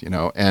arguments,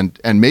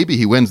 and maybe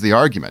he wins the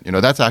argument.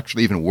 That's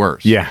actually even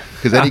worse. Yeah.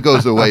 Because then he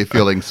goes away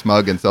feeling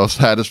smug and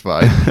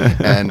self-satisfied,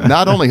 and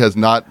not only has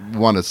not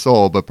won a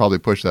soul, but probably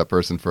pushed that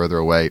person further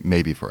away,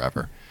 maybe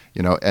forever.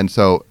 And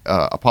so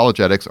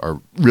apologetics are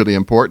really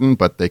important,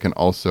 but they can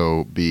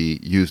also be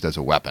used as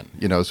a weapon.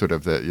 Sort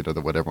of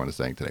the what everyone is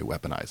saying today,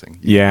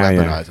 weaponizing.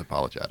 Weaponize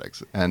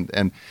apologetics,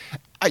 and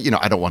I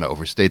don't want to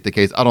overstate the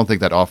case. I don't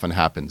think that often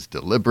happens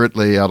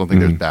deliberately. I don't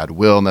think there's bad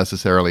will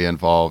necessarily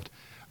involved.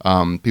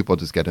 People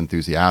just get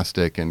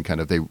enthusiastic and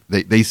kind of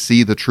they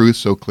see the truth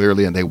so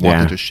clearly and they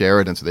want to share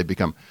it, and so they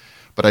become.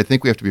 But I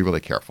think we have to be really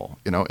careful,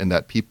 in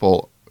that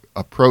people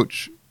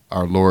approach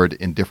our Lord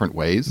in different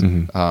ways,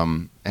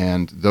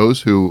 and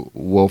those who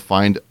will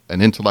find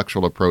an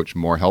intellectual approach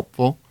more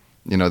helpful,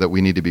 that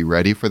we need to be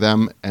ready for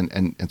them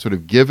and sort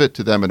of give it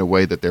to them in a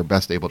way that they're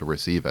best able to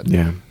receive it.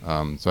 Yeah.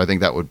 So I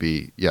think that would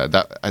be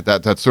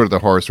that's sort of the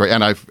horror story,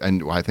 and I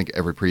think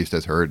every priest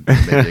has heard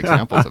maybe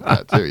examples of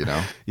that too.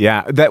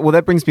 Yeah.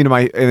 That brings me to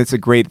and it's a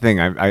great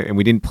thing. And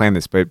we didn't plan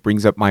this, but it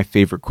brings up my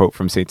favorite quote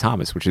from St.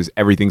 Thomas, which is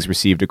everything's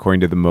received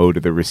according to the mode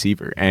of the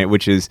receiver, and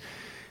which is,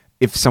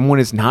 if someone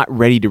is not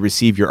ready to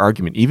receive your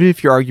argument, even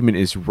if your argument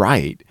is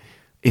right,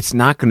 it's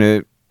not going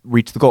to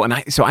reach the goal. And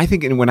I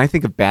think when I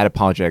think of bad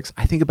apologetics,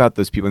 I think about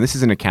those people, and this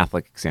isn't a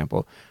Catholic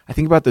example, I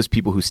think about those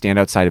people who stand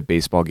outside of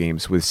baseball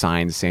games with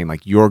signs saying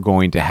like, "You're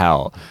going to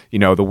hell,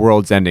 the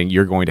world's ending,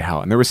 you're going to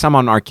hell." And there was some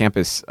on our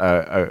campus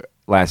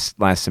last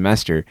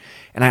semester,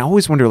 and I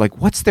always wonder, like,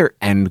 what's their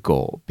end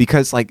goal?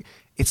 Because like,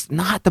 it's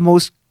not the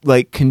most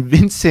like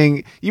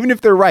convincing, even if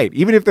they're right,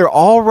 even if they're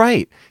all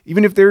right,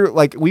 even if they're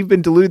like, we've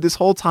been deluded this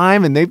whole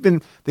time and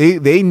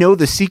they know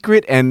the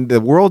secret and the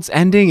world's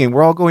ending and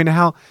we're all going to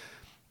hell.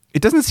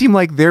 It doesn't seem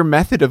like their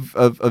method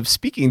of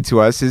speaking to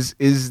us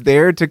is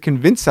there to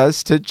convince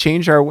us to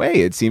change our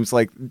way. It seems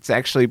like it's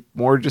actually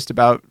more just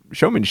about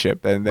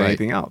showmanship than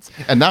anything else.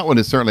 And that one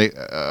is certainly,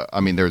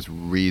 there's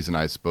reason,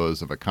 I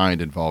suppose, of a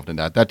kind involved in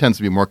that. That tends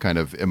to be more kind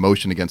of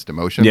emotion against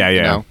emotion.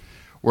 Yeah.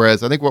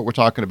 Whereas I think what we're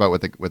talking about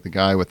with the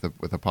guy with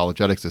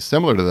apologetics is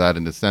similar to that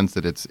in the sense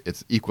that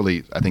it's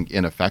equally, I think,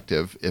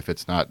 ineffective if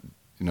it's not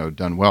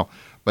done well.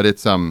 But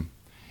it's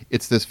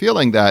this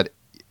feeling that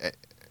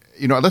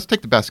let's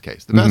take the best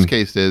case. The best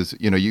case is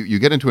you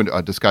get into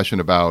a discussion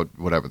about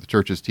whatever the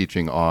church is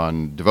teaching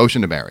on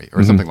devotion to Mary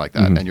or something like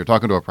that, and you're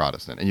talking to a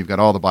Protestant, and you've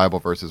got all the Bible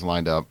verses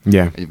lined up,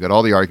 and you've got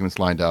all the arguments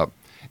lined up.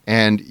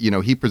 And,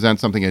 he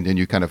presents something and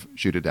you kind of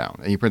shoot it down.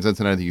 And he presents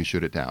another thing, you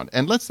shoot it down.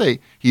 And let's say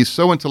he's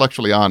so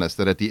intellectually honest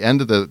that at the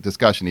end of the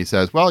discussion, he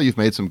says, well, you've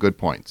made some good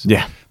points.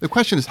 Yeah. The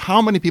question is, how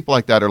many people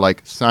like that are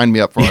like, sign me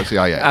up for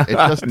RCIA? It's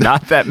just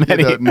not that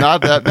many.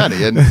 Not that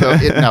many. And so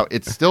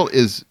it still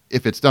is,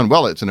 if it's done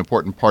well, it's an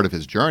important part of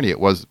his journey.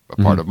 It was a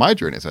part of my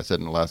journey, as I said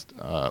in the last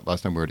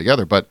time we were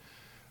together. But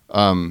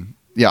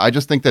I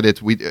just think that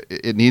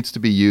it needs to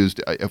be used,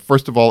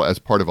 first of all, as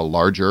part of a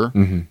larger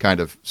kind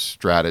of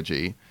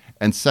strategy.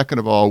 And second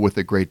of all, with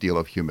a great deal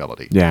of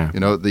humility. Yeah.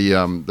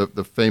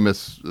 The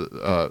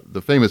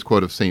famous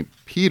quote of St.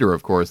 Peter,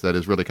 of course, that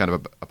is really kind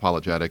of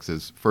apologetics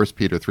is 1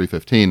 Peter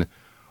 3:15.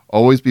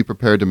 Always be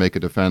prepared to make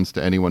a defense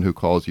to anyone who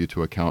calls you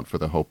to account for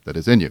the hope that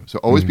is in you. So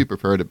always be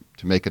prepared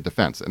to make a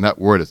defense. And that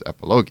word is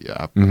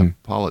apologia,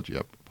 apology.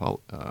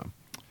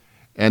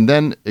 And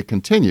then it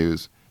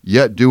continues,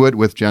 yet do it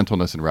with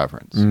gentleness and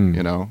reverence.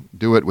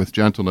 Do it with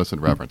gentleness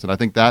and reverence. And I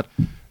think that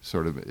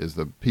sort of is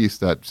the piece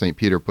that St.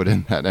 Peter put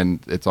in that,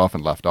 and it's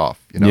often left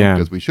off,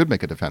 because we should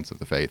make a defense of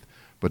the faith,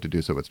 but to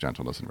do so with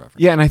gentleness and reverence.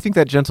 Yeah, and I think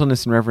that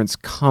gentleness and reverence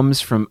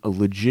comes from a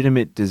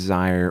legitimate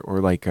desire,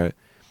 or I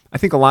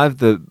think a lot of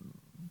the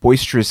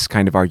boisterous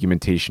kind of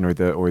argumentation or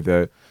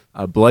the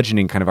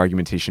bludgeoning kind of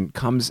argumentation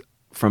comes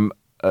from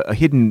a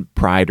hidden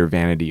pride or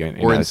vanity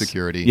or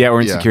insecurity.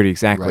 Or insecurity,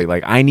 exactly. Right.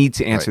 Like, I need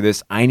to answer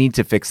this, I need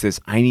to fix this,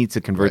 I need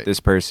to convert this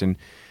person.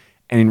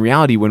 And in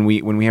reality, when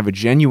we have a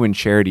genuine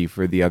charity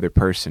for the other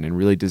person and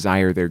really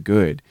desire their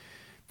good,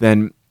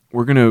 then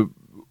we're going to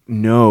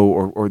know,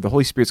 or the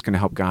Holy Spirit's going to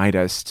help guide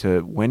us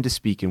to when to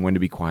speak and when to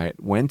be quiet,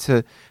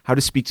 how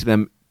to speak to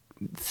them,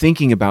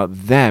 thinking about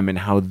them and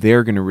how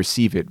they're going to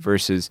receive it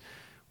versus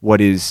what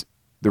is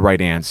the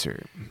right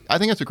answer. I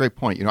think that's a great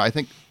point. I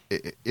think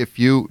if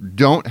you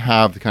don't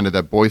have kind of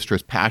that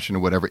boisterous passion or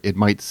whatever, it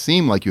might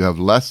seem like you have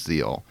less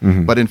zeal.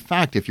 Mm-hmm. But in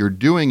fact, if you're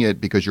doing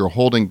it because you're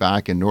holding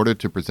back in order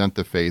to present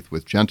the faith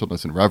with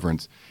gentleness and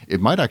reverence,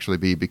 it might actually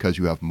be because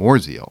you have more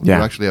zeal. Yeah.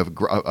 You actually have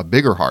a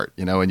bigger heart,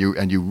 and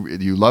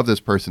you love this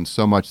person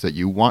so much that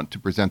you want to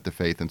present the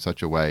faith in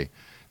such a way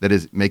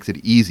that makes it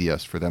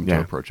easiest for them to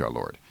approach our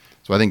Lord.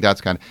 So I think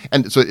that's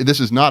and so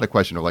this is not a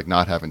question of like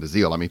not having the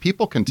zeal. I mean,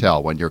 people can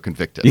tell when you're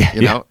convicted,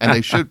 and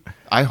they should.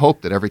 I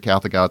hope that every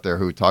Catholic out there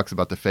who talks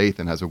about the faith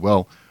and has a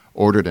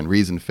well-ordered and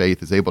reasoned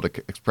faith is able to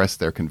express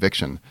their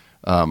conviction,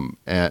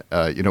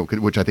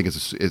 which I think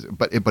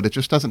but it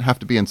just doesn't have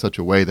to be in such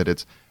a way that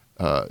it's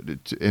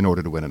in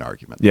order to win an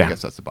argument. Yeah. I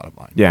guess that's the bottom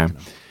line. Yeah.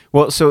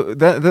 Well, so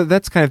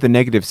that's kind of the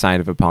negative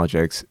side of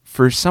apologetics.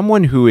 For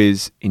someone who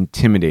is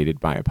intimidated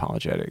by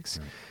apologetics,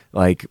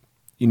 like,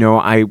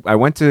 I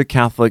went to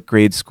Catholic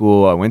grade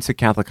school. I went to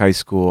Catholic high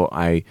school.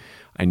 I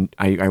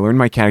learned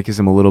my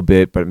catechism a little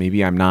bit, but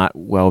maybe I'm not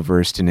well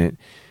versed in it.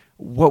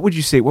 What would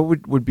you say?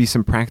 What would be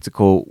some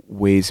practical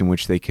ways in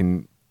which they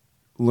can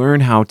learn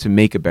how to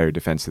make a better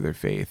defense of their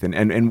faith?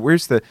 And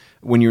where's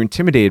when you're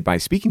intimidated by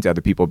speaking to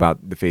other people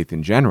about the faith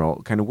in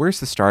general, kind of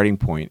where's the starting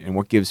point, and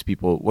what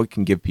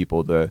can give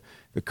people the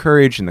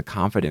courage and the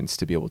confidence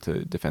to be able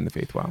to defend the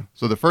faith well?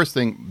 So the first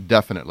thing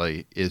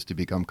definitely is to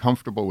become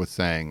comfortable with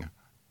saying,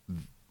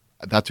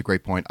 that's a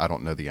great point. I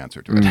don't know the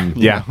answer to it.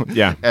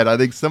 Yeah. And I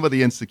think some of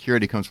the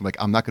insecurity comes from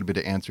I'm not going to be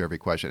able to answer every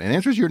question. And the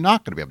answer is you're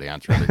not going to be able to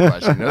answer every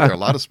question. There are a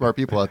lot of smart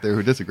people out there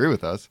who disagree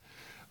with us.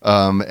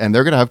 And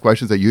they're going to have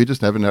questions that you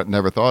just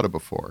never thought of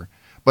before.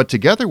 But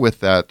together with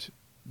that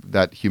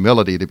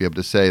humility to be able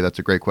to say, that's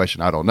a great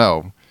question, I don't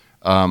know,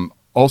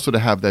 also to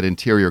have that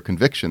interior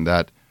conviction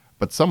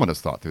but someone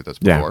has thought through this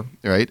before,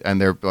 right?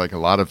 And there are like a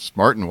lot of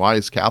smart and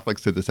wise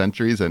Catholics through the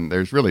centuries, and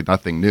there's really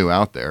nothing new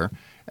out there.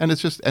 And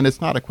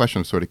it's not a question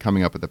of sort of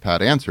coming up with a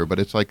pat answer, but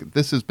it's like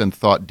this has been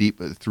thought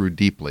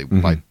deeply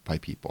by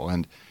people.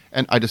 And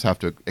I just have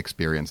to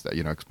experience that,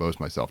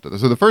 expose myself to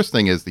this. So the first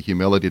thing is the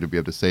humility to be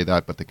able to say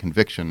that, but the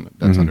conviction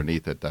that's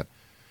underneath it, that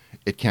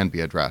it can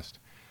be addressed.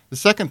 The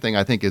second thing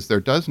I think is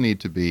there does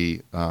need to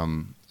be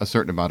a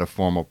certain amount of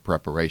formal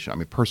preparation. I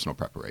mean, personal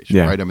preparation,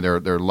 right? I mean, there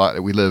are a lot.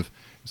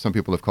 Some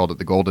people have called it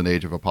the golden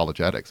age of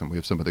apologetics, and we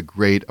have some of the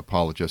great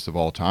apologists of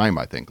all time,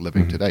 I think,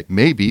 living today.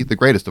 Maybe the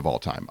greatest of all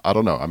time. I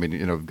don't know. I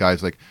mean,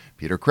 guys like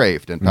Peter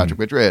Kraft and Patrick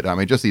Madrid. I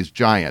mean, just these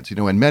giants,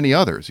 and many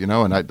others, and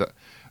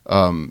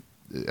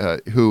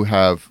who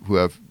have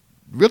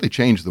really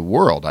changed the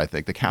world. I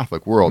think the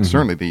Catholic world,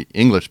 certainly the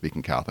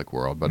English-speaking Catholic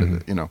world, but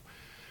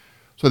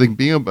So I think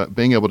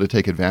being able to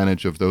take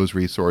advantage of those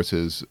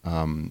resources,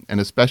 and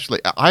especially,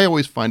 I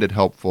always find it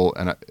helpful,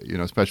 and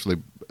especially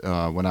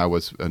when I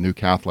was a new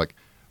Catholic,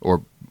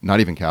 or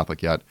not even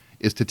Catholic yet,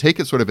 is to take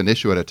it sort of an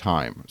issue at a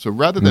time. So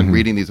rather than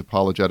reading these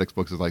apologetics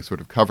books as like sort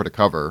of cover to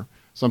cover,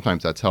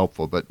 sometimes that's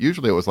helpful, but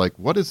usually it was like,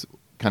 what is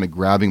kind of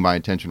grabbing my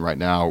attention right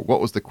now?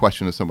 What was the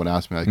question that someone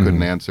asked me I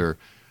couldn't answer?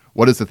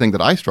 What is the thing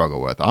that I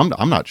struggle with?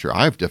 I'm not sure.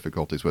 I have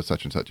difficulties with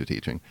such and such a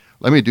teaching.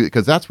 Let me do it,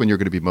 because that's when you're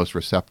going to be most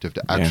receptive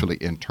to actually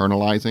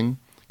internalizing,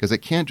 because it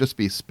can't just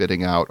be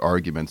spitting out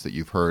arguments that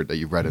you've heard, that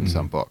you've read in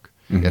some book.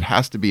 It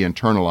has to be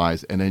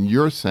internalized, and then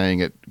you're saying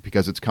it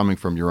because it's coming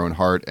from your own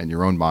heart and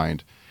your own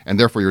mind, and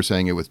therefore you're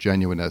saying it with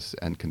genuineness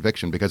and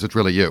conviction because it's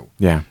really you.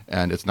 Yeah.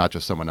 And it's not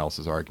just someone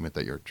else's argument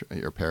that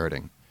you're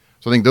parroting.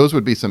 So I think those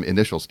would be some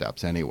initial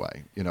steps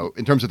anyway,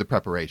 in terms of the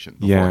preparation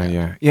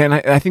beforehand. Yeah, and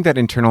I think that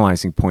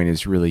internalizing point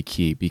is really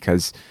key,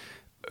 because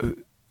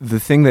the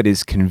thing that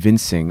is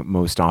convincing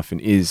most often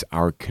is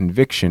our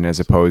conviction as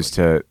opposed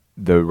to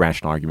the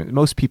rational argument.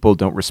 Most people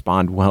don't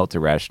respond well to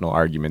rational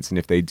arguments, and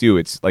if they do,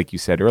 it's like you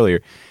said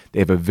earlier, they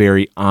have a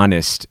very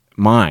honest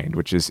mind,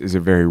 which is a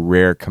very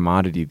rare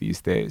commodity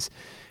these days.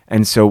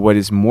 And so what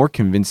is more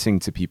convincing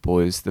to people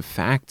is the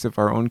facts of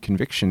our own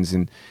convictions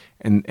and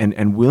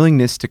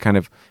willingness to kind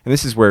of, and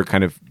this is where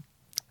kind of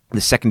the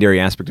secondary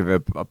aspect of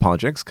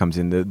apologetics comes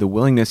in, the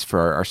willingness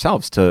for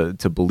ourselves to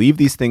believe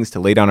these things,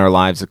 to lay down our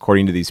lives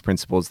according to these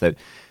principles, that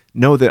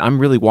know that I'm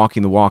really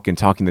walking the walk and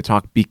talking the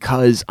talk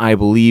because I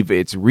believe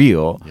it's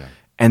real. Yeah.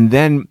 And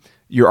then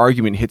your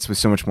argument hits with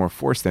so much more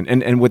force then.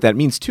 And what that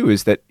means too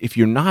is that if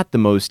you're not the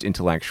most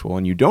intellectual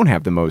and you don't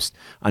have the most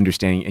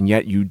understanding, and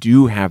yet you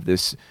do have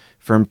this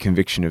firm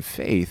conviction of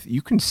faith,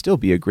 you can still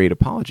be a great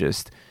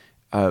apologist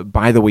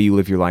by the way you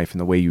live your life and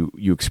the way you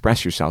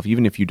express yourself,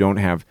 even if you don't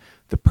have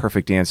the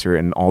perfect answer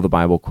and all the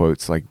Bible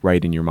quotes like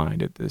right in your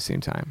mind at the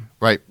same time.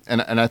 Right.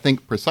 And I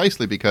think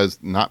precisely because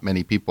not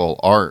many people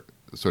are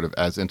sort of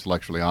as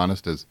intellectually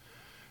honest as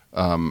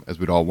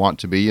we'd all want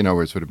to be,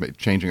 we're sort of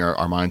changing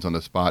our minds on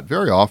the spot,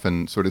 very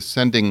often sort of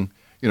sending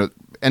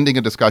ending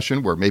a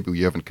discussion where maybe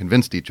you haven't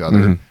convinced each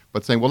other,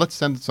 but saying, well, let's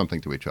send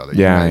something to each other.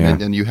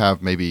 And you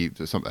have maybe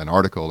an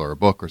article or a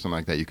book or something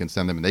like that you can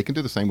send them, and they can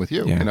do the same with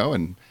you,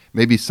 and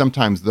maybe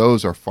sometimes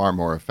those are far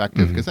more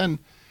effective because then,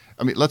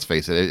 I mean, let's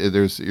face it,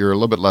 you're a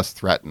little bit less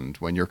threatened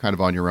when you're kind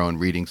of on your own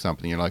reading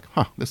something. You're like,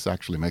 this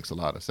actually makes a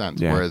lot of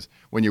sense. Yeah. Whereas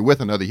when you're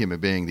with another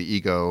human being, the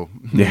ego,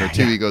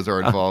 two egos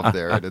are involved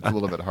there, and it's a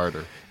little bit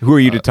harder. Who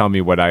are you to tell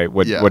me what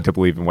to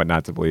believe and what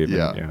not to believe?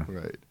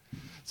 Right.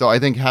 So I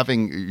think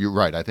you're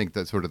right. I think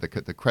that sort of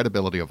the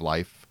credibility of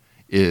life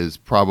is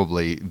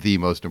probably the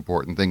most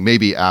important thing.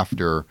 Maybe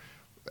after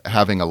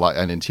having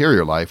an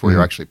interior life where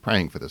you're actually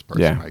praying for this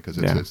person, right? Because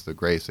it's the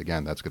grace,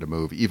 again, that's going to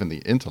move even the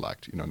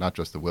intellect, not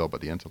just the will,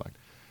 but the intellect.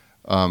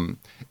 And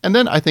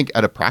then I think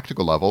at a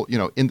practical level,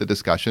 in the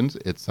discussions,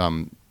 it's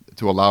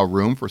to allow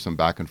room for some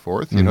back and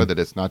forth, that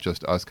it's not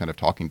just us kind of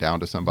talking down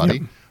to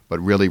somebody, but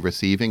really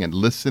receiving and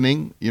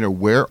listening,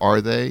 where are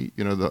they?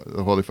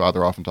 The Holy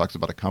Father often talks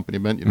about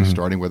accompaniment,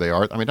 starting where they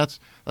are. I mean, that's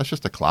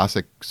just a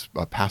classic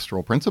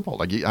pastoral principle.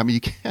 Like,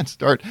 you can't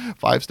start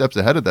 5 steps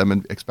ahead of them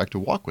and expect to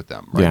walk with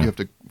them, right? You have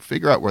to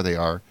figure out where they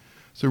are.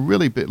 So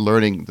really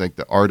learning like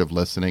the art of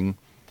listening.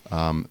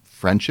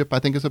 Friendship, I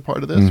think, is a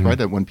part of this, right?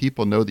 That when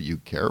people know that you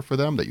care for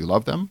them, that you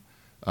love them,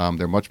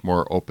 they're much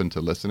more open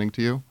to listening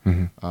to you.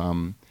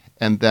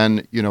 And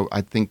then,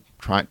 I think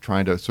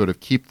trying to sort of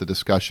keep the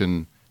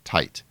discussion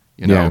tight.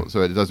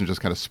 So it doesn't just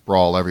kind of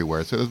sprawl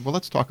everywhere. So, well,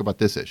 let's talk about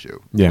this issue,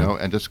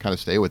 and just kind of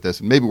stay with this.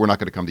 And maybe we're not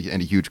going to come to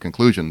any huge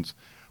conclusions,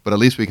 but at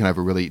least we can have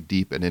a really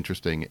deep and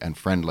interesting and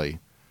friendly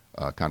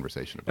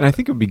conversation about And I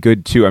think it would be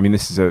good, too. I mean,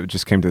 this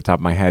just came to the top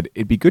of my head.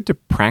 It'd be good to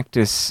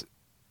practice,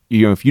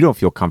 if you don't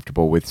feel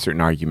comfortable with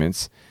certain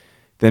arguments,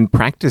 then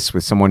practice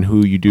with someone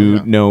who you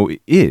do know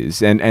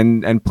is,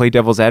 and play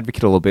devil's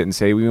advocate a little bit and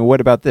say,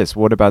 what about this?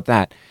 What about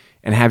that?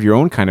 And have your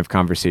own kind of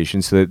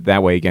conversation so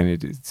that way, again,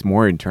 it's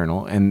more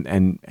internal and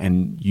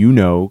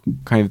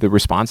kind of the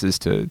responses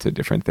to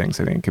different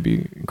things. I think could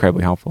be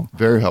incredibly helpful.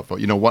 Very helpful.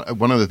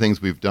 One of the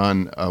things we've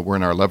done, we're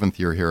in our 11th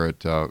year here at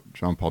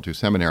John Paul II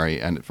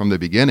Seminary, and from the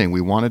beginning,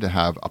 we wanted to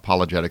have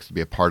apologetics to be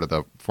a part of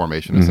the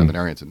formation of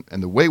seminarians.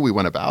 And the way we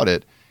went about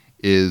it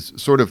is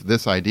sort of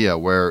this idea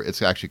where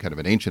it's actually kind of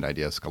an ancient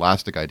idea, a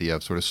scholastic idea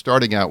of sort of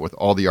starting out with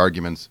all the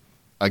arguments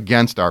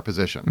against our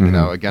position,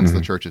 against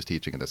the church's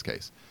teaching in this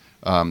case.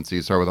 So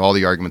you start with all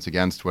the arguments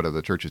against whatever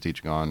the church is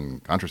teaching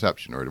on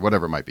contraception or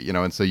whatever it might be,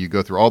 and so you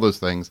go through all those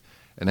things,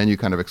 and then you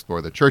kind of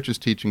explore the church's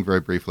teaching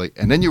very briefly,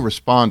 and then you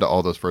respond to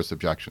all those first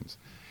objections.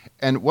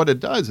 And what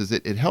it does is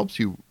it helps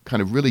you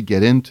kind of really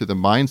get into the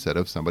mindset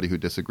of somebody who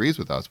disagrees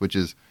with us, which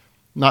is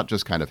not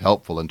just kind of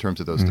helpful in terms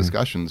of those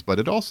discussions, but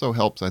it also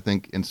helps, I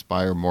think,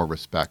 inspire more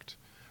respect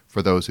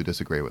for those who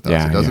disagree with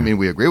us. It doesn't mean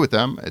we agree with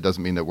them. It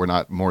doesn't mean that we're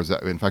not more,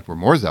 in fact, we're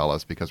more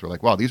zealous because we're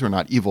like, wow, these are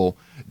not evil,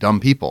 dumb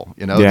people.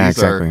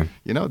 These are,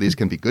 these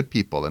can be good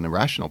people and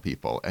irrational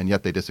people, and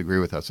yet they disagree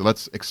with us. So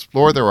let's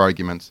explore their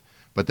arguments,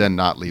 but then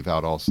not leave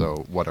out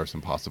also what are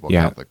some possible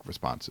Catholic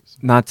responses.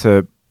 Not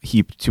to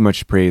heap too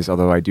much praise,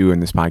 although I do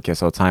in this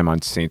podcast all the time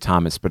on St.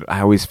 Thomas, but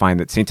I always find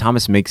that St.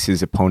 Thomas makes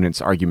his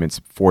opponents'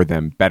 arguments for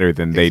them better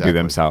than they do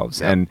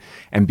themselves. Yep.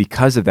 And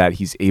because of that,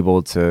 he's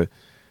able to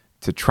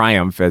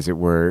triumph, as it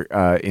were,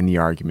 in the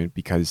argument,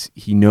 because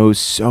he knows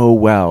so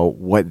well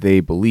what they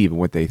believe and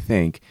what they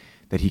think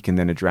that he can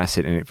then address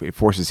it, and it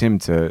forces him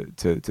to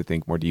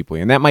think more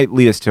deeply. And that might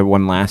lead us to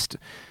one last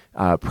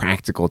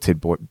practical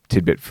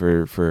tidbit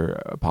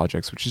for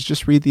apologetics, which is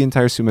just read the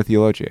entire Summa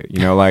Theologiae.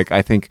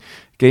 I think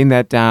getting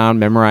that down,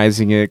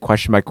 memorizing it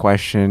question by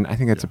question, I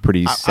think that's a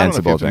pretty sensible thing. I don't know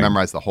if you have to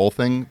memorize the whole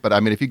thing, but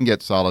I mean, if you can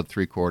get solid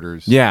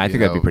 3/4. Yeah, I think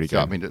that'd be pretty good.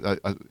 I mean,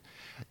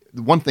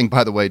 one thing,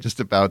 by the way, just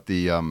about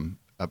the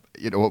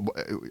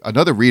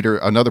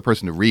another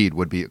person to read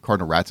would be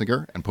Cardinal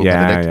Ratzinger and Pope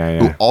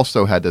Benedict, who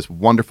also had this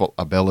wonderful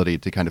ability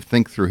to kind of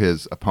think through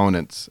his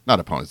not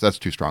opponents, that's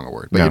too strong a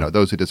word, but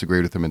those who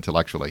disagreed with him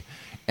intellectually,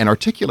 and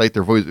articulate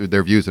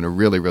their views in a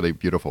really, really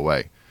beautiful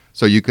way.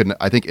 So you can,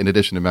 I think, in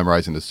addition to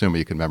memorizing the Summa,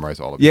 you can memorize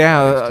all of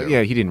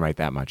it. He didn't write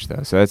that much,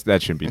 though, so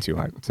that shouldn't be too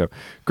hard. So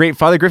great.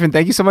 Father Griffin,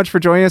 thank you so much for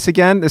joining us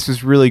again. This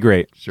was really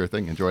great. Sure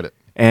thing. Enjoyed it.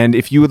 And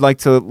if you would like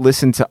to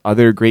listen to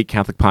other great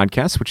Catholic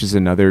podcasts, which is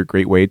another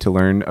great way to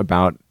learn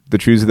about the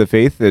truths of the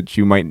faith that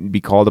you might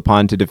be called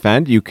upon to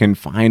defend, you can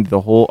find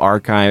the whole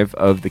archive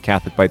of the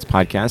Catholic Bytes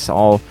podcast,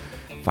 all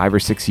 5 or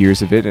 6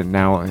 years of it, and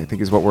now I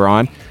think is what we're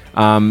on,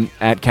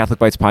 at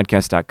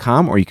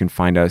CatholicBytesPodcast.com, or you can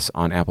find us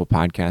on Apple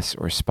Podcasts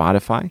or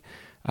Spotify.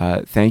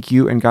 Thank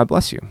you, and God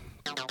bless you.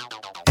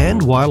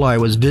 And while I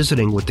was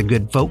visiting with the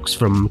good folks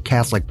from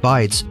Catholic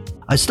Bytes,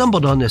 I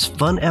stumbled on this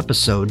fun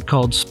episode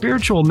called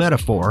Spiritual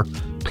Metaphor,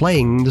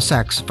 Playing the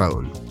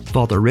Saxophone.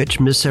 Father Rich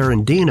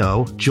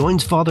Miserandino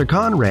joins Father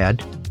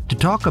Conrad to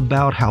talk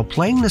about how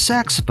playing the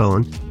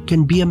saxophone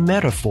can be a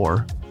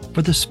metaphor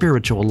for the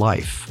spiritual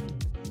life.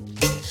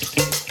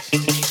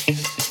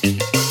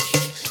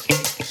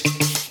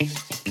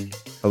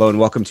 Hello and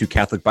welcome to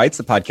Catholic Bytes,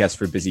 the podcast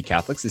for busy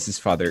Catholics. This is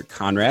Father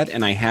Conrad,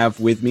 and I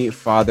have with me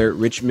Father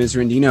Rich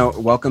Miserandino.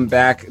 Welcome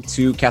back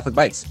to Catholic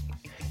Bytes.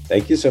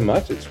 Thank you so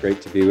much. It's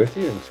great to be with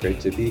you, and it's great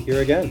to be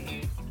here again.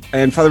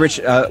 And Father Rich,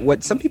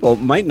 what some people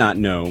might not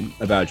know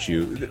about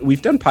you,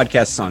 we've done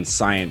podcasts on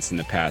science in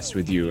the past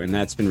with you, and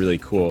that's been really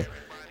cool.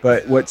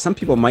 But what some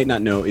people might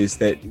not know is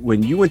that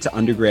when you went to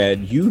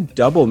undergrad, you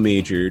double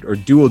majored or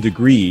dual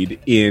degreed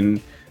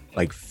in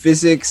like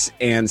physics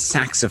and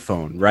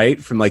saxophone,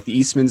 right? From like the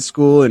Eastman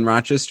School in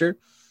Rochester.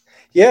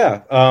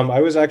 Yeah,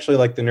 I was actually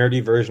like the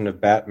nerdy version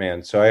of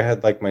Batman. So I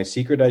had like my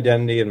secret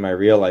identity and my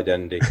real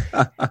identity.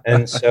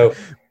 And so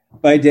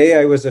by day,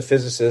 I was a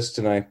physicist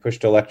and I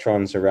pushed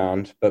electrons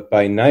around. But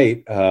by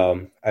night,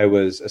 I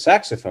was a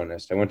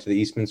saxophonist. I went to the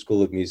Eastman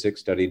School of Music,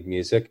 studied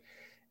music.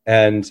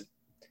 And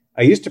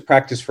I used to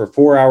practice for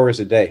 4 hours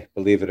a day,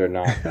 believe it or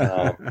not.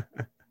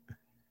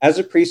 As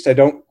a priest, I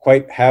don't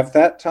quite have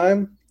that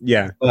time.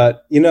 Yeah.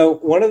 But, you know,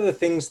 one of the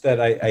things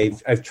that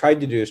I've tried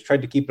to do is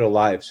tried to keep it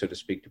alive, so to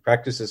speak, to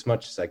practice as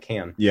much as I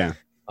can. Yeah.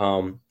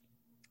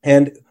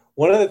 And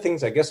one of the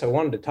things I guess I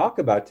wanted to talk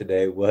about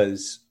today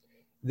was,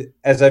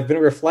 as I've been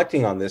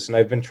reflecting on this and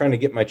I've been trying to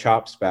get my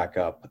chops back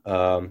up.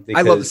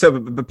 I love, so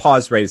but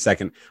pause right a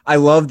second. I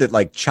love that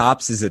like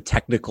chops is a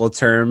technical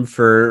term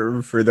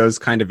for those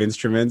kind of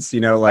instruments,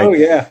 you know, like,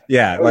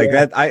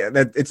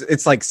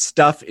 it's like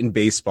stuff in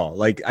baseball.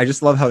 Like, I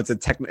just love how it's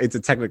a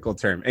technical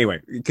term.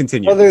 Anyway,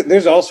 continue. Well,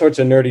 there's all sorts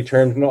of nerdy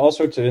terms and all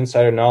sorts of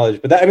insider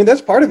knowledge, but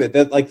that's part of it,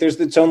 that like there's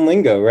its own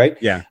lingo, right?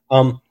 Yeah.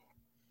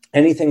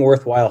 Anything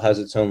worthwhile has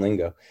its own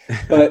lingo,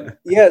 but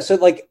yeah. So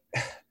like,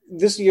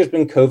 this year's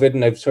been COVID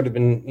and I've sort of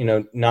been, you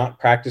know, not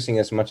practicing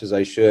as much as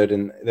I should.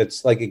 And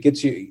that's like, it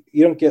gets you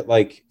don't get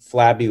like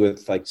flabby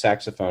with like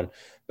saxophone,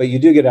 but you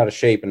do get out of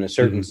shape in a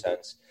certain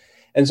sense.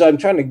 And so I'm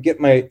trying to get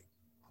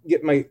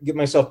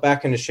myself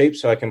back into shape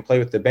so I can play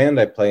with the band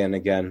I play in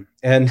again.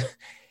 And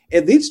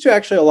it leads to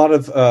actually a lot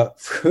of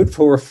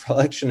fruitful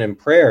reflection and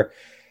prayer,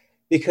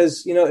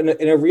 because, you know,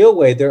 in a real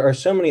way, there are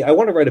so many. I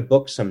want to write a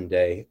book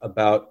someday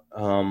about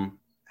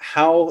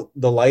how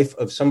the life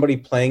of somebody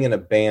playing in a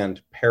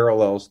band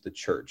parallels the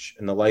church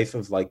and the life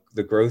of like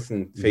the growth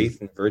and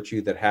faith and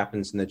virtue that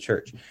happens in the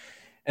church.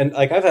 And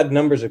like, I've had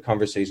numbers of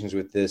conversations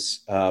with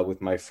this,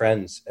 with my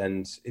friends,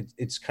 and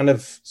it's kind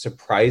of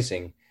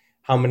surprising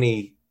how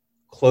many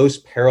close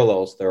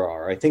parallels there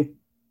are. I think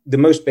the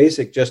most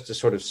basic, just to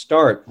sort of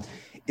start,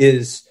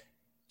 is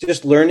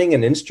just learning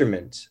an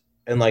instrument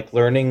and like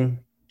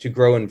learning to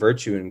grow in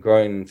virtue and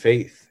growing in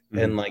faith.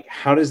 And like,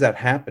 how does that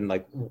happen?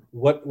 Like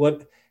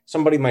what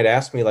somebody might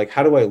ask me, like,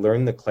 how do I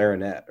learn the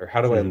clarinet, or how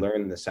do I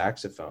learn the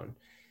saxophone?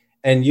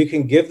 And you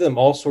can give them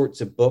all sorts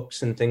of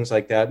books and things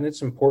like that. And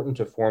it's important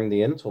to form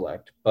the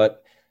intellect.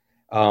 But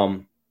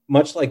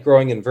much like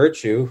growing in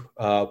virtue,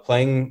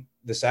 playing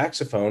the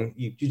saxophone,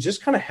 you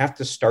just kind of have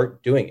to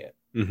start doing it.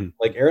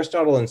 Like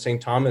Aristotle and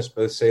St. Thomas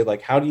both say,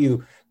 like, how do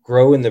you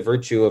grow in the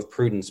virtue of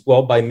prudence?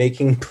 Well, by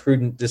making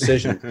prudent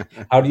decisions.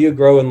 How do you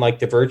grow in like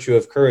the virtue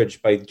of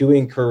courage? By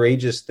doing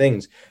courageous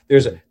things.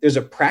 There's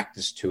a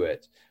practice to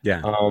it.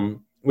 Yeah.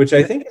 Which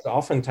I think is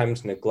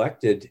oftentimes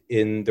neglected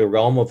in the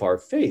realm of our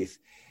faith.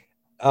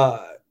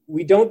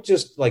 We don't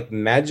just like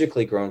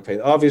magically grow in faith.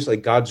 Obviously,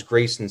 God's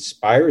grace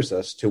inspires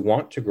us to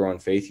want to grow in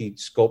faith. He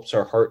sculpts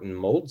our heart and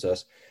molds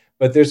us.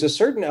 But there's a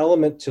certain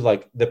element to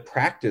like the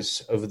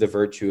practice of the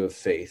virtue of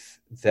faith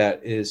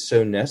that is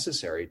so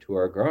necessary to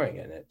our growing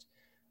in it.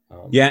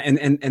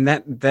 And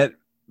that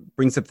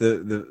brings up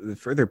the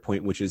further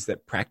point, which is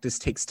that practice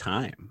takes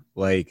time.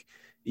 Like,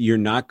 you're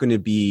not going to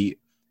be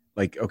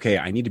like, okay,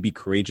 I need to be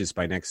courageous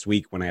by next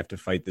week when I have to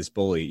fight this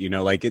bully, you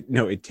know, like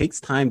it takes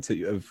time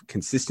of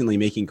consistently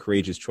making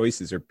courageous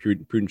choices or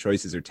prudent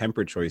choices or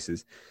temperate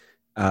choices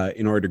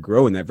in order to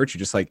grow in that virtue.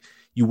 Just like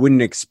you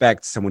wouldn't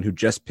expect someone who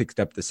just picked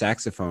up the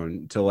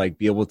saxophone to like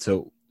be able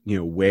to, you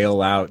know,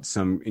 wail out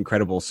some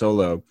incredible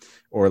solo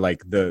or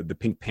like the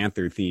Pink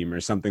Panther theme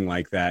or something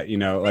like that, you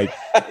know, like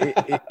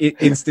it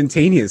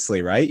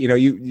instantaneously, right? You know,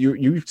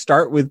 you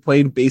start with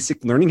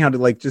learning how to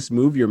like just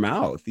move your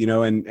mouth, you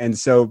know, and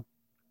so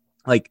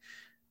like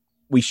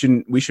we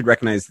should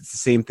recognize that the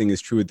same thing is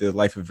true with the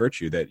life of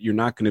virtue, that you're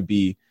not going to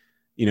be,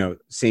 you know,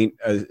 Saint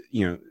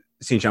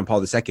John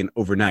Paul II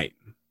overnight.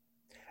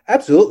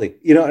 Absolutely.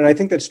 You know, and I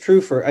think that's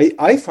true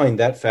I find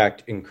that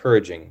fact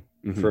encouraging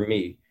for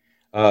me,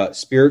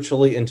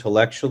 spiritually,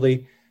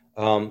 intellectually.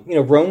 You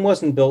know, Rome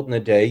wasn't built in a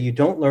day. You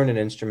don't learn an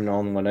instrument all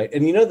in one night.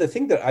 And, you know, the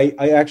thing that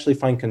I actually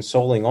find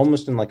consoling,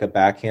 almost in like a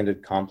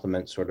backhanded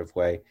compliment sort of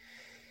way,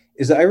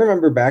 is that I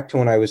remember back to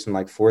when I was in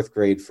like fourth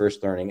grade,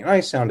 first learning, and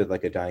I sounded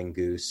like a dying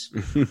goose.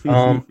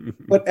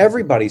 But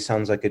everybody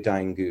sounds like a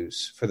dying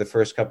goose for the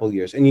first couple of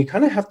years. And you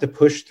kind of have to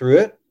push through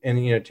it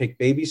and, you know, take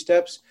baby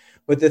steps.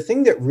 But the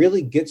thing that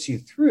really gets you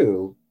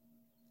through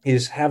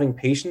is having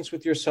patience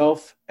with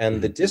yourself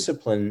and the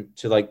discipline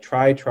to like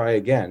try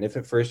again. If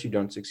at first you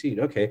don't succeed,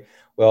 okay,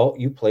 well,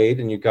 you played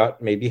and you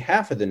got maybe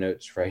half of the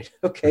notes right.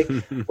 Okay,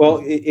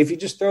 well, if you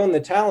just throw in the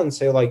towel and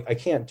say like, I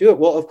can't do it,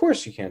 well, of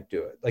course you can't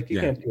do it. Like you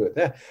can't do it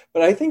that.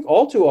 But I think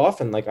all too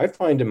often, like I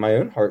find in my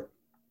own heart,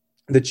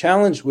 the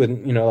challenge with,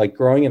 you know, like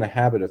growing in a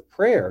habit of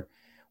prayer,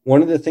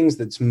 one of the things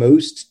that's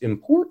most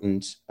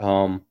important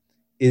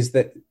is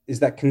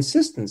that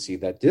consistency,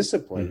 that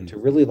discipline to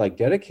really like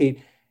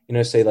dedicate,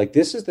 say like,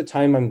 this is the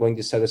time I'm going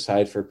to set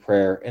aside for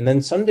prayer. And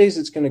then some days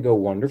it's going to go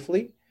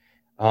wonderfully.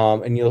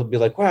 And you'll be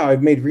like, wow,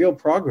 I've made real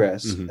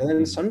progress. And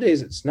then some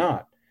days it's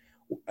not.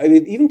 I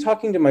mean, even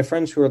talking to my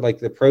friends who are like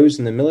the pros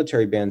in the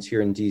military bands here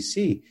in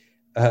DC,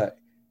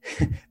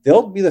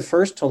 they'll be the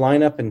first to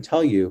line up and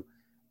tell you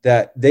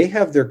that they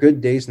have their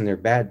good days and their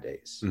bad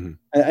days.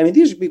 I mean,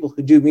 these are people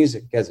who do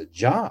music as a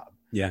job.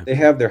 Yeah. They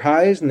have their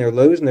highs and their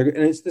lows, and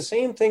it's the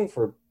same thing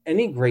for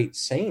any great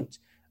saint.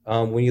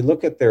 When you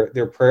look at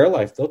their prayer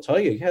life, they'll tell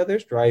you, yeah,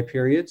 there's dry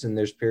periods and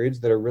there's periods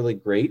that are really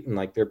great. And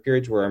like there are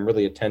periods where I'm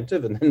really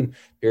attentive and then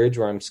periods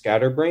where I'm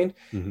scatterbrained.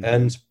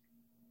 And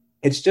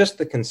it's just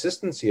the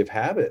consistency of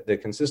habit, the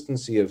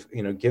consistency of,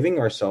 giving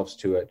ourselves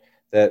to it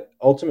that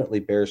ultimately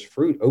bears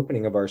fruit,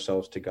 opening of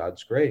ourselves to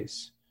God's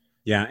grace.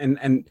 Yeah.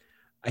 And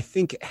I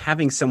think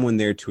having someone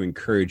there to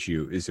encourage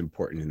you is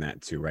important in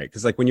that too, right?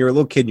 Because like when you're a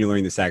little kid and you're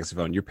learning the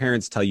saxophone, your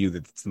parents tell you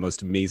that it's the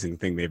most amazing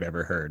thing they've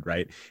ever heard,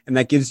 right? And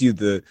that gives you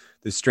the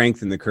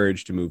strength and the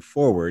courage to move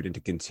forward and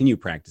to continue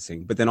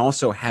practicing. But then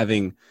also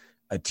having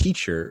a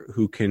teacher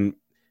who can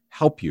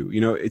help you.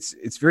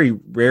 It's very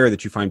rare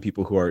that you find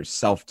people who are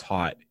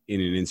self-taught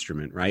in an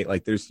instrument, right?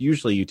 Like there's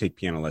usually you take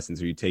piano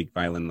lessons or you take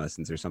violin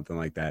lessons or something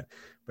like that.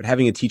 But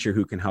having a teacher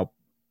who can help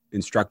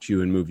instruct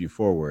you and move you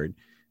forward,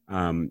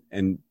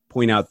 and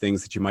point out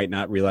things that you might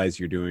not realize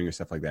you're doing or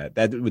stuff like that.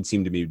 That would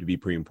seem to me to be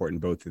pretty important,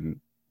 both in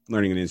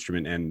learning an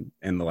instrument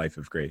and the life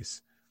of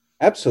grace.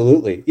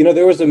 Absolutely.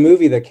 There was a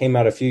movie that came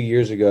out a few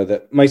years ago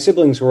that my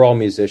siblings were all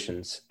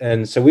musicians.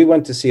 And so we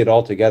went to see it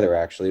all together,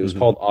 actually. It was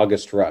called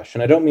August Rush.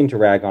 And I don't mean to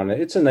rag on it.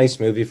 It's a nice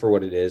movie for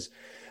what it is.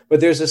 But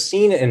there's a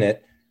scene in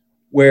it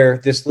where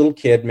this little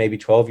kid, maybe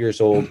 12 years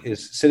old,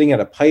 is sitting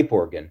at a pipe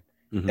organ.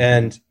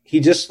 And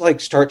he just like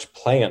starts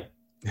playing.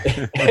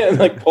 And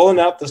like pulling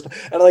out this,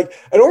 and like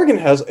an organ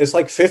it's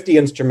like 50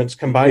 instruments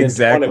combined.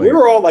 Exactly. We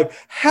were all like,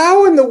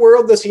 how in the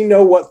world does he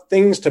know what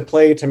things to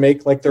play to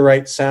make like the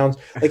right sounds?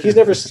 Like he's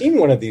never seen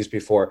one of these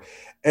before.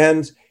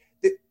 And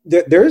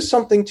there is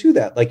something to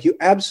that. Like you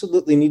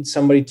absolutely need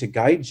somebody to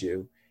guide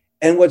you.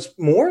 And what's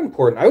more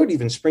important, I would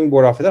even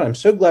springboard off of that. I'm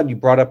so glad you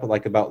brought up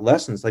like about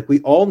lessons. Like we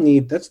all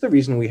need, that's the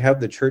reason we have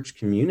the church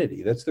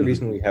community. That's the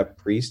reason we have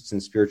priests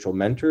and spiritual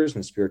mentors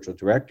and spiritual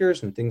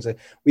directors and things like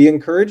we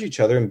encourage each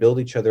other and build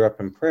each other up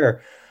in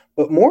prayer.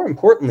 But more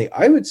importantly,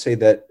 I would say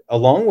that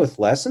along with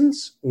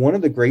lessons, one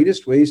of the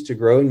greatest ways to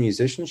grow in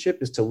musicianship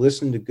is to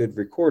listen to good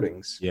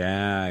recordings.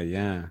 Yeah.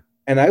 Yeah.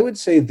 And I would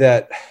say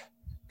that,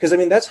 because, I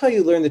mean, that's how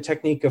you learn the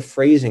technique of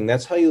phrasing.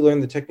 That's how you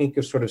learn the technique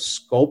of sort of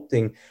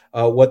sculpting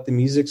what the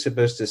music's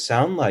supposed to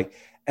sound like.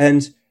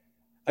 And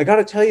I got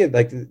to tell you,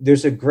 like,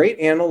 there's a great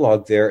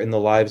analog there in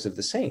the lives of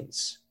the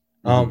saints.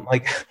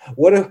 Like,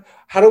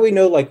 how do we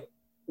know, like,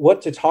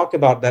 what to talk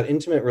about that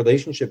intimate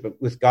relationship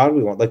with God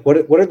we want? Like, what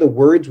are the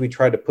words we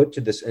try to put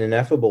to this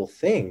ineffable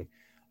thing?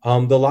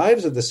 The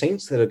lives of the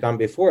saints that have gone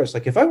before us.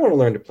 Like, if I want to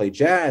learn to play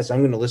jazz, I'm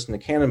going to listen to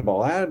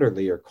Cannonball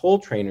Adderley or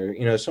Coltrane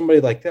or, somebody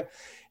like that.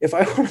 If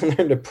I want to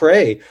learn to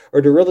pray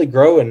or to really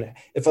grow, and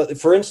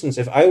for instance,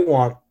 if I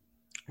want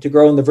to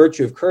grow in the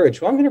virtue of courage,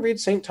 well, I'm going to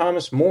read St.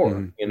 Thomas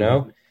More,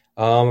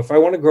 If I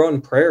want to grow in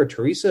prayer,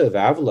 Teresa of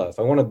Avila. If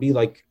I want to be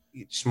like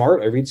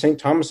smart, I read St.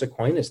 Thomas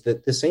Aquinas.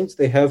 That the saints,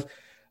 they have,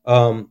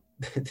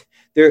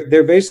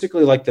 they're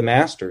basically like the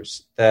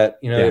masters that,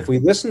 if we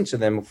listen to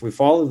them, if we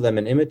follow them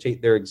and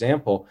imitate their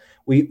example,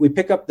 we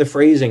pick up the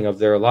phrasing of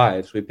their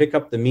lives. We pick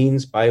up the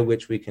means by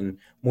which we can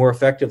more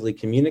effectively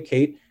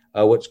communicate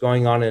what's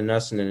going on in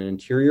us in an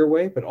interior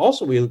way, but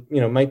also we,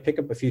 might pick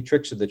up a few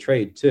tricks of the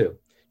trade too.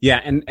 Yeah,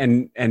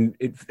 and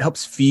it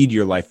helps feed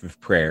your life of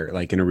prayer,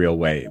 like in a real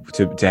way,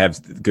 to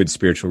have good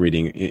spiritual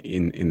reading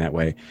in that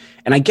way.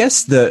 And I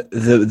guess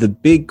the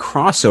big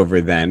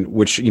crossover then,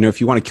 which, if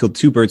you want to kill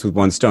two birds with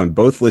one stone,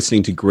 both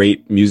listening to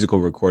great musical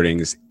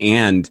recordings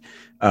and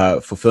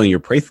fulfilling your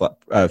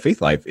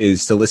faith life,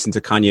 is to listen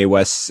to Kanye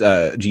West's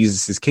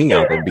Jesus is King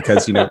album,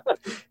 because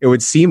it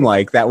would seem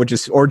like that would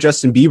or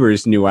Justin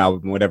Bieber's new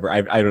album, whatever.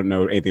 I don't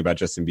know anything about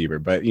Justin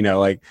Bieber, but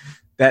like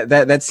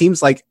that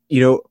seems like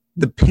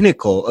the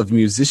pinnacle of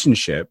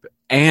musicianship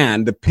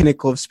and the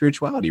pinnacle of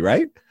spirituality,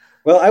 right?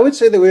 Well, I would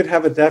say that we would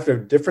have a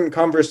different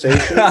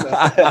conversation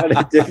at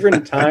a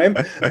different time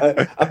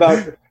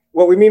about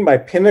what we mean by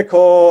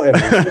pinnacle and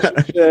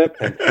musicianship.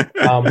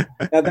 And,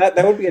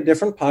 that would be a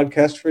different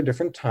podcast for a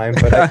different time,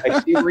 but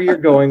I see where you're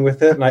going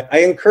with it, and I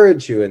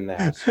encourage you in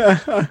that.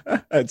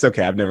 It's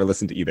okay. I've never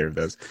listened to either of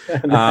those.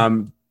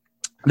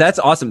 That's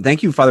awesome.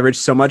 Thank you, Father Rich,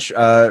 so much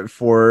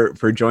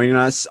for joining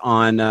us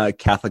on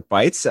Catholic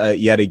Bytes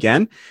yet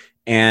again.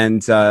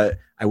 And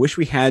I wish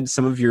we had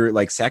some of your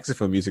like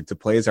saxophone music to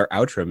play as our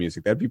outro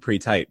music. That'd be pretty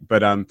tight.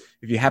 But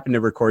if you happen to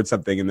record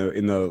something in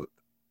the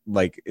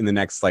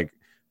next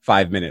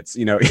 5 minutes,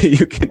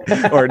 you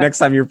can, or next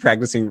time you're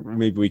practicing,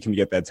 maybe we can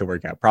get that to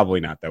work out. Probably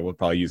not, though. We'll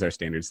probably use our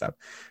standard stuff.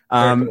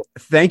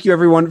 Thank you,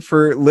 everyone,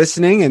 for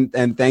listening,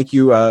 and thank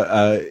you,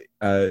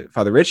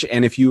 Father Rich.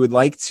 And if you would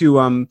like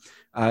to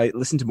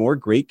listen to more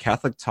great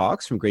Catholic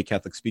talks from great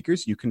Catholic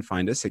speakers, you can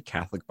find us at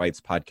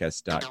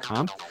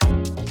CatholicBytesPodcast.com.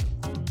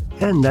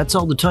 And that's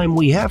all the time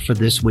we have for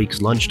this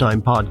week's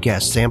Lunchtime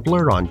Podcast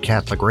Sampler on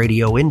Catholic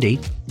Radio Indy.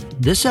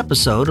 This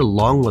episode,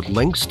 along with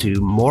links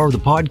to more of the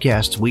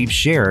podcasts we've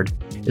shared,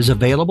 is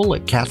available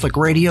at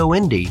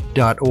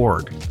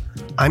CatholicRadioIndy.org.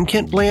 I'm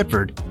Kent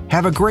Blanford.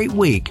 Have a great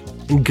week,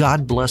 and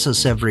God bless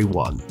us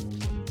everyone.